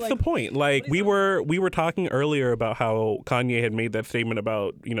community. That's the point. Like we were talking earlier about how Kanye had made that statement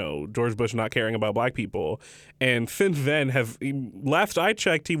about George Bush not caring about black people, and since then last I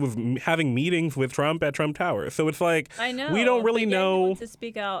checked, he was having meetings with Trump at Trump Tower. So it's like I know we don't really know. He wants to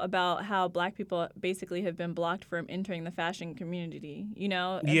speak out about how black people basically have been blocked from entering the fashion community,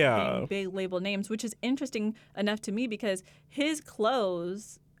 and being big label names, which is interesting enough to me because his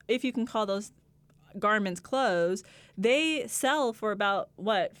clothes, if you can call those garments clothes, they sell for about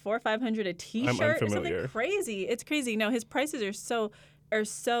what, $400 or $500 a t-shirt or something crazy. It's crazy. No, his prices are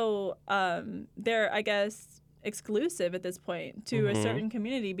so they're, I guess, exclusive at this point to a certain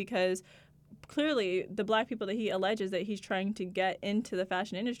community because clearly the black people that he alleges that he's trying to get into the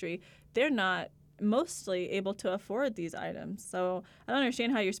fashion industry, they're not mostly able to afford these items. So I don't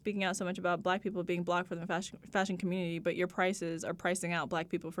understand how you're speaking out so much about black people being blocked from the fashion community, but your prices are pricing out black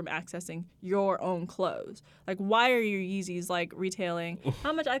people from accessing your own clothes. Like, why are your Yeezys like retailing?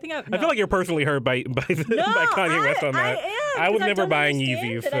 How much? I feel like you're personally hurt by Kanye West on that. I was never buying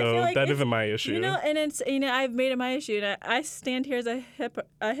Yeezys, so like that isn't my issue. And it's I've made it my issue, and I stand here as a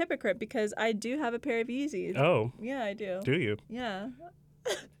hypocrite because I do have a pair of Yeezys. Oh, yeah, I do. Do you? Yeah.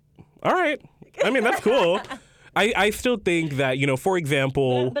 All right. I mean, that's cool. I still think that, for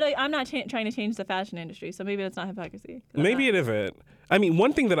example... But I'm not trying to change the fashion industry, so maybe that's not hypocrisy. Maybe it isn't. I mean,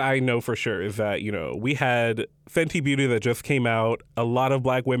 one thing that I know for sure is that, we had Fenty Beauty that just came out. A lot of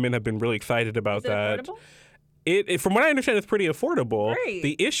black women have been really excited about that. Affordable? It, from what I understand, it's pretty affordable. Great.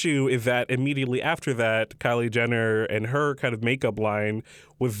 The issue is that immediately after that, Kylie Jenner and her kind of makeup line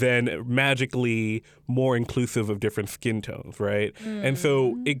was then magically more inclusive of different skin tones, right? Mm. And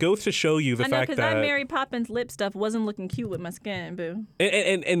so it goes to show you the fact that... I know, because that Mary Poppins lip stuff wasn't looking cute with my skin, boo.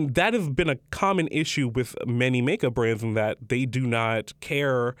 And that has been a common issue with many makeup brands in that they do not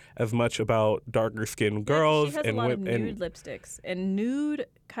care as much about darker skinned girls. She has a lot of nude lipsticks. And nude...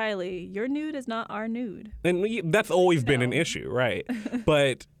 Kylie, your nude is not our nude. And that's always been an issue, right?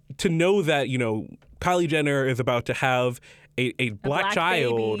 But to know that, Kylie Jenner is about to have a black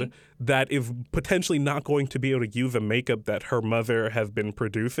child baby that is potentially not going to be able to use the makeup that her mother has been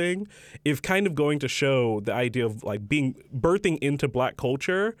producing is kind of going to show the idea of like birthing into black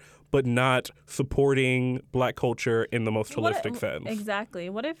culture, but not supporting black culture in the most holistic sense. Exactly.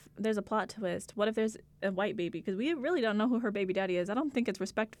 What if there's a plot twist? What if there's a white baby? Because we really don't know who her baby daddy is. I don't think it's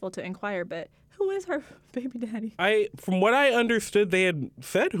respectful to inquire, but who is her baby daddy? From what I understood, they had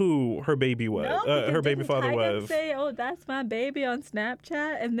said who her baby was. No, her baby father was. Say, "Oh, that's my baby" on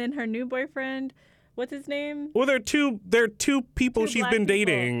Snapchat, and then her new boyfriend. What's his name? Well, they're two people she's been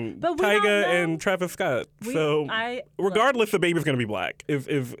dating, Tyga and Travis Scott. Regardless, the baby's going to be black. If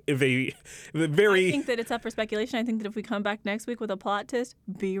a very... I think that it's up for speculation. I think that if we come back next week with a plot twist,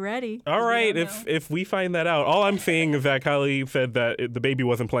 be ready. All right, if we find that out. All I'm saying is that Kylie said that the baby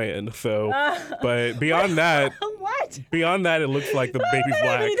wasn't planned. So, but beyond that... What? Beyond that, it looks like the baby's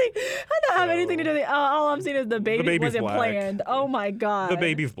black. I don't have anything to do with it. All I'm seeing is the baby wasn't black. planned. Oh my God. The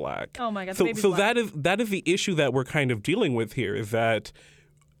baby's black. Oh my God. So that is the issue that we're kind of dealing with here, is that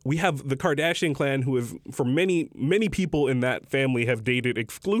we have the Kardashian clan, who is, for many people in that family, have dated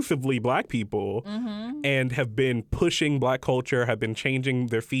exclusively black people and have been pushing black culture, have been changing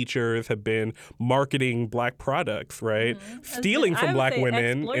their features, have been marketing black products, right? Stealing from black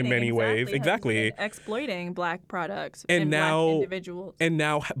women in many ways. Exactly. Exploiting black products and now, black individuals. And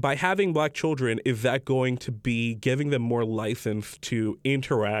now, by having black children, is that going to be giving them more license to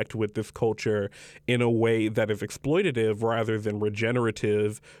interact with this culture in a way that is exploitative rather than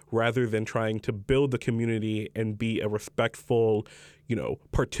regenerative, rather than trying to build the community and be a respectful,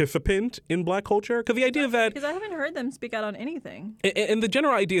 participant in black culture? Because the idea that... Because I haven't heard them speak out on anything. And the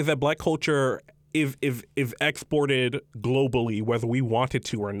general idea is that black culture is exported globally, whether we want it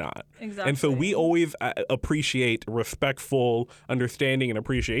to or not. Exactly. And so we always appreciate respectful understanding and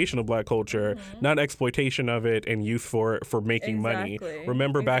appreciation of black culture, not exploitation of it and use for making money.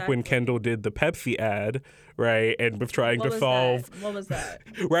 Remember back when Kendall did the Pepsi ad, right, and was trying to solve... What was that?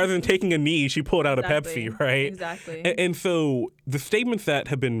 Rather than taking a knee, she pulled out a Pepsi, right? Exactly. And so the statements that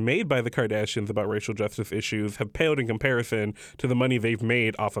have been made by the Kardashians about racial justice issues have paled in comparison to the money they've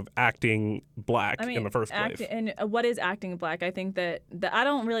made off of acting black in the first place. And what is acting black? I think that I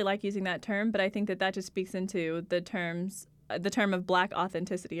don't really like using that term, but I think that just speaks into the term of black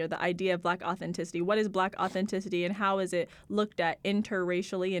authenticity, or the idea of black authenticity. What is black authenticity, and how is it looked at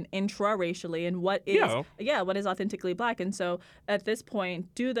interracially and intraracially, and what is authentically black? And so at this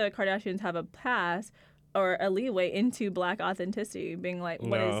point, do the Kardashians have a pass or a leeway into black authenticity, being like,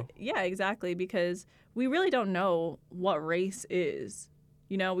 exactly, because we really don't know what race is.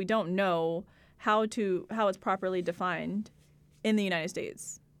 We don't know how it's properly defined in the United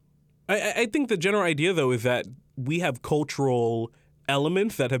States. I think the general idea, though, is that we have cultural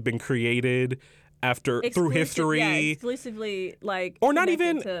elements that have been created through history, exclusively or not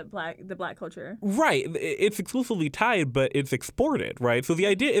even to the black culture. Right, it's exclusively tied, but it's exported, right? So the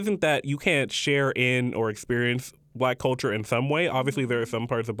idea isn't that you can't share in or experience black culture in some way. Obviously, there are some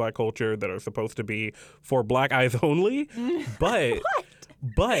parts of black culture that are supposed to be for black eyes only, but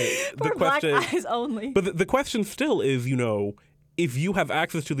for black eyes only. But the question still is, if you have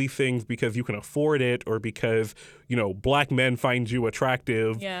access to these things because you can afford it, or because, black men find you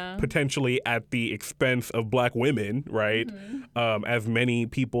attractive, potentially at the expense of black women, right? As many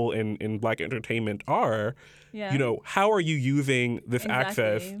people in black entertainment are, how are you using this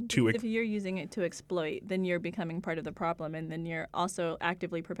access to... If you're using it to exploit, then you're becoming part of the problem, and then you're also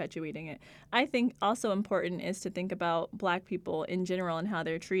actively perpetuating it. I think also important is to think about black people in general and how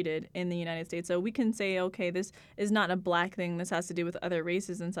they're treated in the United States. So we can say, okay, this is not a black thing, this has to do with other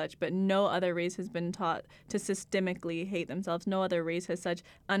races and such, but no other race has been taught to systemically hate themselves. No other race has such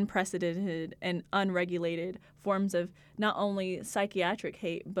unprecedented and unregulated forms of not only psychiatric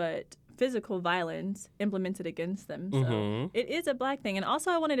hate, but physical violence implemented against them. So it is a black thing. And also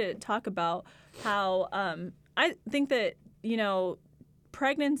I wanted to talk about how I think that,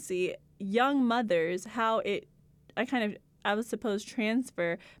 pregnancy, young mothers, how I would suppose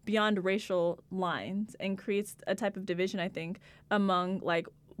transfer beyond racial lines and creates a type of division, I think, among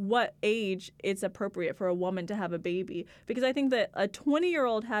what age it's appropriate for a woman to have a baby. Because I think that a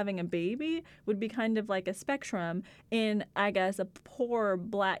 20-year-old having a baby would be kind of like a spectrum in, I guess, a poor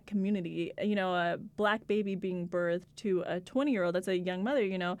black community. A black baby being birthed to a 20-year-old, that's a young mother,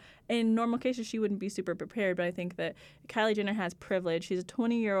 In normal cases, she wouldn't be super prepared. But I think that Kylie Jenner has privilege. She's a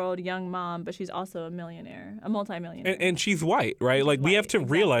 20-year-old young mom, but she's also a millionaire, a multimillionaire. And she's white, right? We have to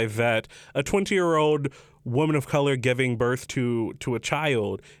realize that a 20-year-old woman of color giving birth to a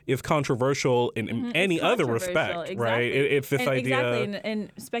child is controversial in any other respect, exactly. right? It's this idea. Exactly,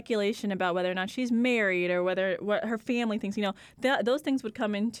 and speculation about whether or not she's married or what her family thinks. Those things would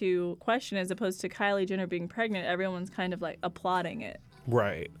come into question, as opposed to Kylie Jenner being pregnant. Everyone's kind of applauding it.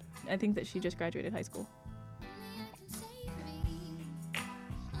 Right. I think that she just graduated high school.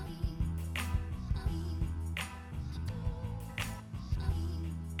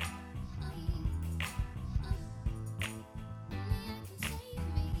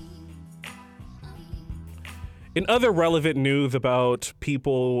 In other relevant news about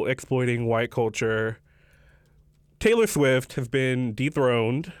people exploiting white culture, Taylor Swift has been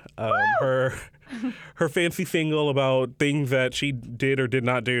dethroned. Her fancy single about things that she did or did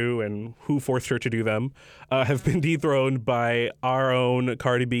not do and who forced her to do them has been dethroned by our own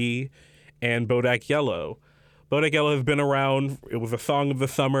Cardi B and Bodak Yellow. Bodak Yellow has been around. It was a song of the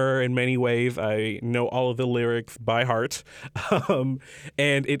summer in many ways. I know all of the lyrics by heart. And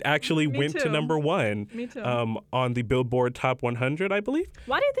it actually went to number one. Me too. On the Billboard Top 100, I believe.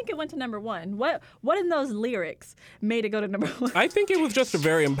 Why do you think it went to number one? What in those lyrics made it go to number one? I think it was just a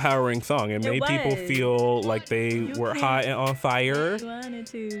very empowering song. It made people was. feel like they were hot and on fire. One or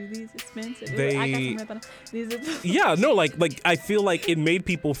two, these expensive. They- I got some rip on these are- Yeah, no, like I feel like it made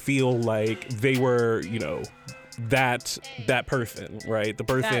people feel like they were, that person, right? The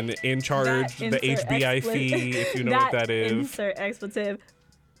person in charge, the HBIC, if you know what that is. Insert expletive.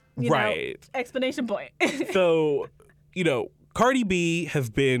 Right. Explanation point. So, Cardi B has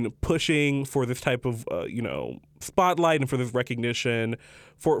been pushing for this type of, spotlight and for this recognition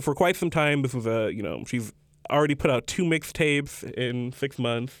for quite some time. This was she's already put out 2 mixtapes in 6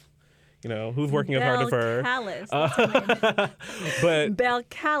 months. Who's working as hard as her? Callis. But Bel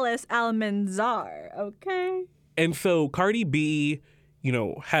Callis Almanzar, okay? And so Cardi B,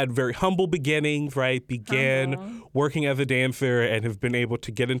 had very humble beginnings, right? Began working as a dancer and has been able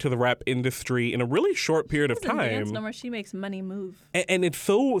to get into the rap industry in a really short period of time. Dance no more. She makes money move. And it's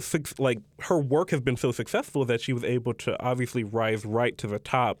so, her work has been so successful that she was able to obviously rise right to the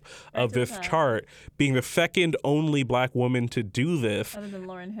top of this chart, being the second only Black woman to do this. Other than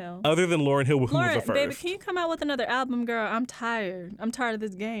Lauryn Hill. Who was the first. Baby, can you come out with another album, girl? I'm tired. I'm tired of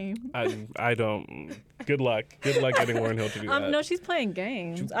this game. I don't. Good luck. Good luck getting Lauryn Hill to do that. No, she's playing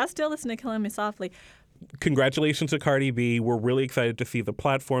games. I still listen to Killing Me Softly. Congratulations to Cardi B. We're really excited to see the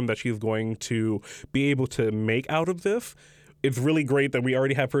platform that she's going to be able to make out of this. It's really great that we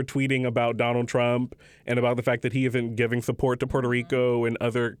already have her tweeting about Donald Trump and about the fact that he isn't giving support to Puerto Rico and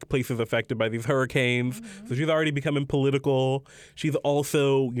other places affected by these hurricanes. So she's already becoming political. She's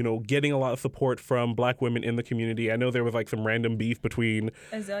also, getting a lot of support from Black women in the community. I know there was some random beef between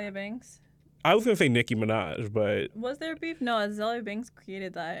Azalea Banks. I was going to say Nicki Minaj, but... Was there beef? No, Azalea Banks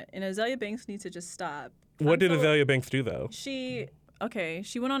created that. And Azalea Banks needs to just stop. What did Azalea Banks do, though? She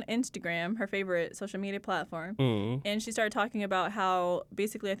went on Instagram, her favorite social media platform, and she started talking about how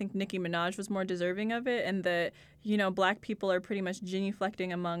basically I think Nicki Minaj was more deserving of it and that, Black people are pretty much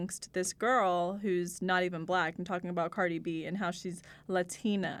genuflecting amongst this girl who's not even Black. I'm talking about Cardi B and how she's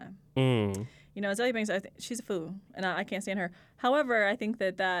Latina. Azalea Banks, I think she's a fool, and I can't stand her. However, I think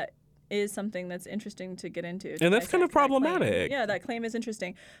that is something that's interesting to get into. And that's kind of problematic. Yeah, that claim is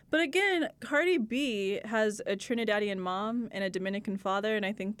interesting. But again, Cardi B has a Trinidadian mom and a Dominican father, and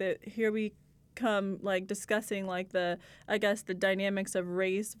I think that here we come discussing the dynamics of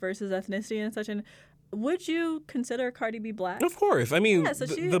race versus ethnicity and such. And would you consider Cardi B Black? Of course. I mean, yeah, so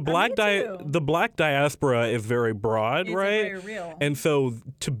the Black diaspora is very broad, it's right? Very real. And so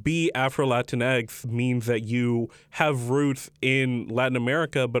to be Afro-Latinx means that you have roots in Latin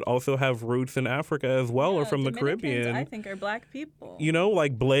America, but also have roots in Africa as well, or from the Caribbean. I think are Black people.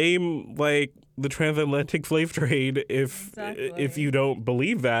 Blame the transatlantic slave trade if you don't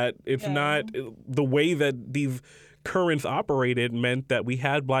believe that. It's not the way that these currents operated meant that we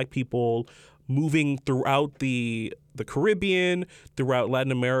had Black people moving throughout the Caribbean, throughout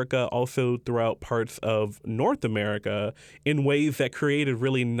Latin America, also throughout parts of North America in ways that created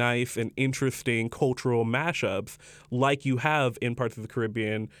really nice and interesting cultural mashups like you have in parts of the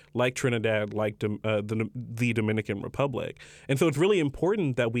Caribbean, like Trinidad, like the Dominican Republic. And so it's really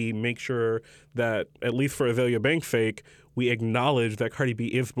important that we make sure that, at least for Azalea Banks' sake, we acknowledge that Cardi B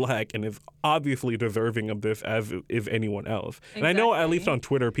is Black and is obviously deserving of this as is anyone else. Exactly. And I know at least on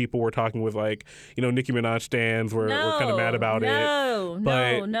Twitter people were talking with Nicki Minaj stans were kind of mad about it. No,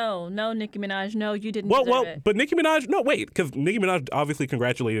 Nicki Minaj, no, you didn't deserve it. But Nicki Minaj, no, wait, because Nicki Minaj obviously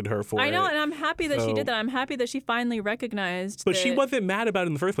congratulated her for it. I know, and I'm happy that she did that. I'm happy that she finally recognized But she wasn't mad about it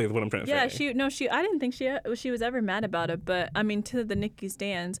in the first place, is what I'm trying to say. Yeah, I didn't think she was ever mad about it, but I mean, to the Nicki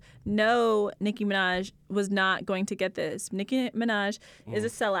stans, no, Nicki Minaj was not going to get this. Nicki Minaj is a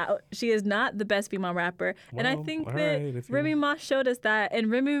sellout. She is not the best female rapper. And I think that Remy Ma showed us that. And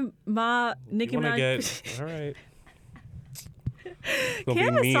Remy Ma, Nicki Minaj... All right. It's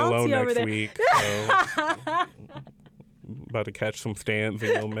going to be me alone next there. week. So. About to catch some stands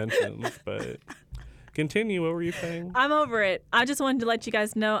and no mentions, but... Continue. What were you saying? I'm over it. I just wanted to let you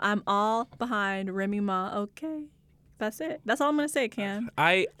guys know I'm all behind Remy Ma, okay? That's it. That's all I'm going to say, Cam.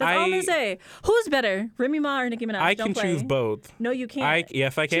 That's all I'm going to say. Who's better, Remy Ma or Nicki Minaj? I can choose both. No, you can't.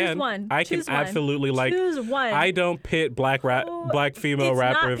 Yes, I can. Choose one. I can absolutely Choose one. I don't pit black female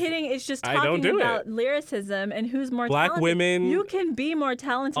rappers. It's not pitting. It's just talking about lyricism and who's more Black talented. Women. You can be more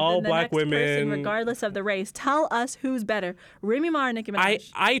talented all than the Black next women, person, regardless of the race. Tell us who's better, Remy Ma or Nicki Minaj.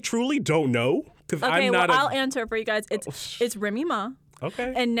 I truly don't know because I'm not. I'll answer for you guys. It's Remy Ma.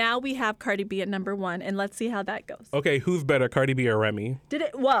 Okay. And now we have Cardi B at number 1, and let's see how that goes. Okay, who's better, Cardi B or Remy? Did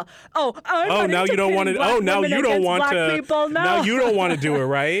it? Well, now you don't want to. Oh, now you don't want to. People, no. Now you don't want to do it,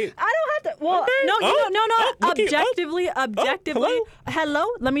 right? I don't have to. Well, Okay. no, objectively. hello. Hello.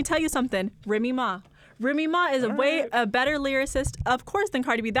 Let me tell you something. Remy Ma. Remy Ma is a better lyricist, of course, than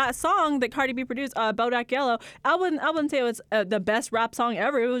Cardi B. That song that Cardi B produced, Bodak Yellow, I wouldn't say it was the best rap song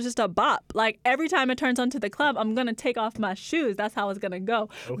ever. It was just a bop. Like, every time it turns onto the club, I'm going to take off my shoes. That's how it's going to go.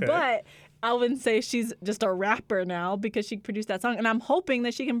 Okay. But I wouldn't say she's just a rapper now because she produced that song. And I'm hoping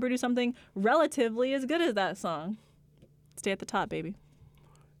that she can produce something relatively as good as that song. Stay at the top, baby.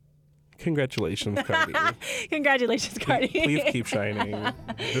 Congratulations, Cardi. Congratulations, Cardi. Please keep shining,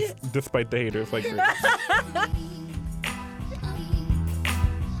 despite the haters like Grace.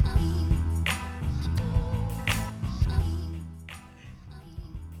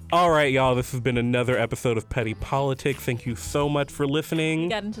 All right, y'all, this has been another episode of Petty Politics. Thank you so much for listening. We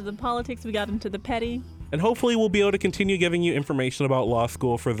got into the politics, we got into the petty. And hopefully we'll be able to continue giving you information about law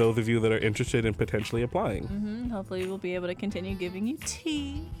school for those of you that are interested in potentially applying. Hopefully we'll be able to continue giving you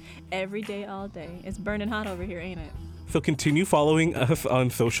tea every day, all day. It's burning hot over here, ain't it? So continue following us on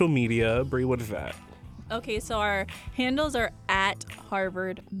social media. Brie, what is that? Okay, so our handles are at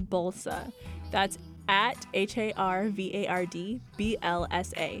Harvard Bolsa. That's at HARVARD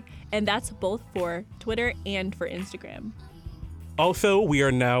BLSA. And that's both for Twitter and for Instagram. Also, we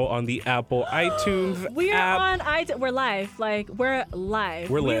are now on the Apple iTunes We are app. on iTunes. We're live. We're live.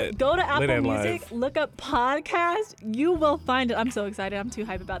 We're lit. Go to Lit Apple and Music, live. look up podcast. You will find it. I'm so excited. I'm too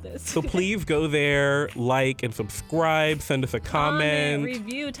hype about this. So please go there, like and subscribe, send us a comment.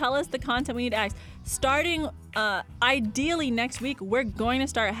 Review, tell us the content we need to ask. Starting ideally next week, we're going to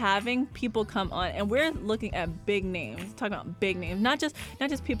start having people come on, and we're looking at big names, talking about big names, not just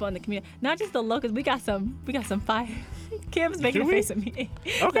people in the community, not just the locals. We got some fire. Kim's making a face at me.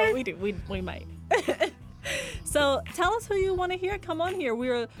 Okay. No, we do. We might. So tell us who you want to hear. Come on here.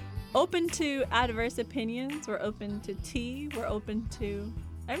 We're open to adverse opinions. We're open to tea. We're open to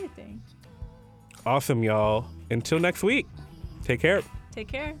everything. Awesome, y'all. Until next week, take care. Take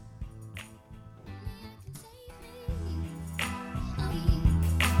care.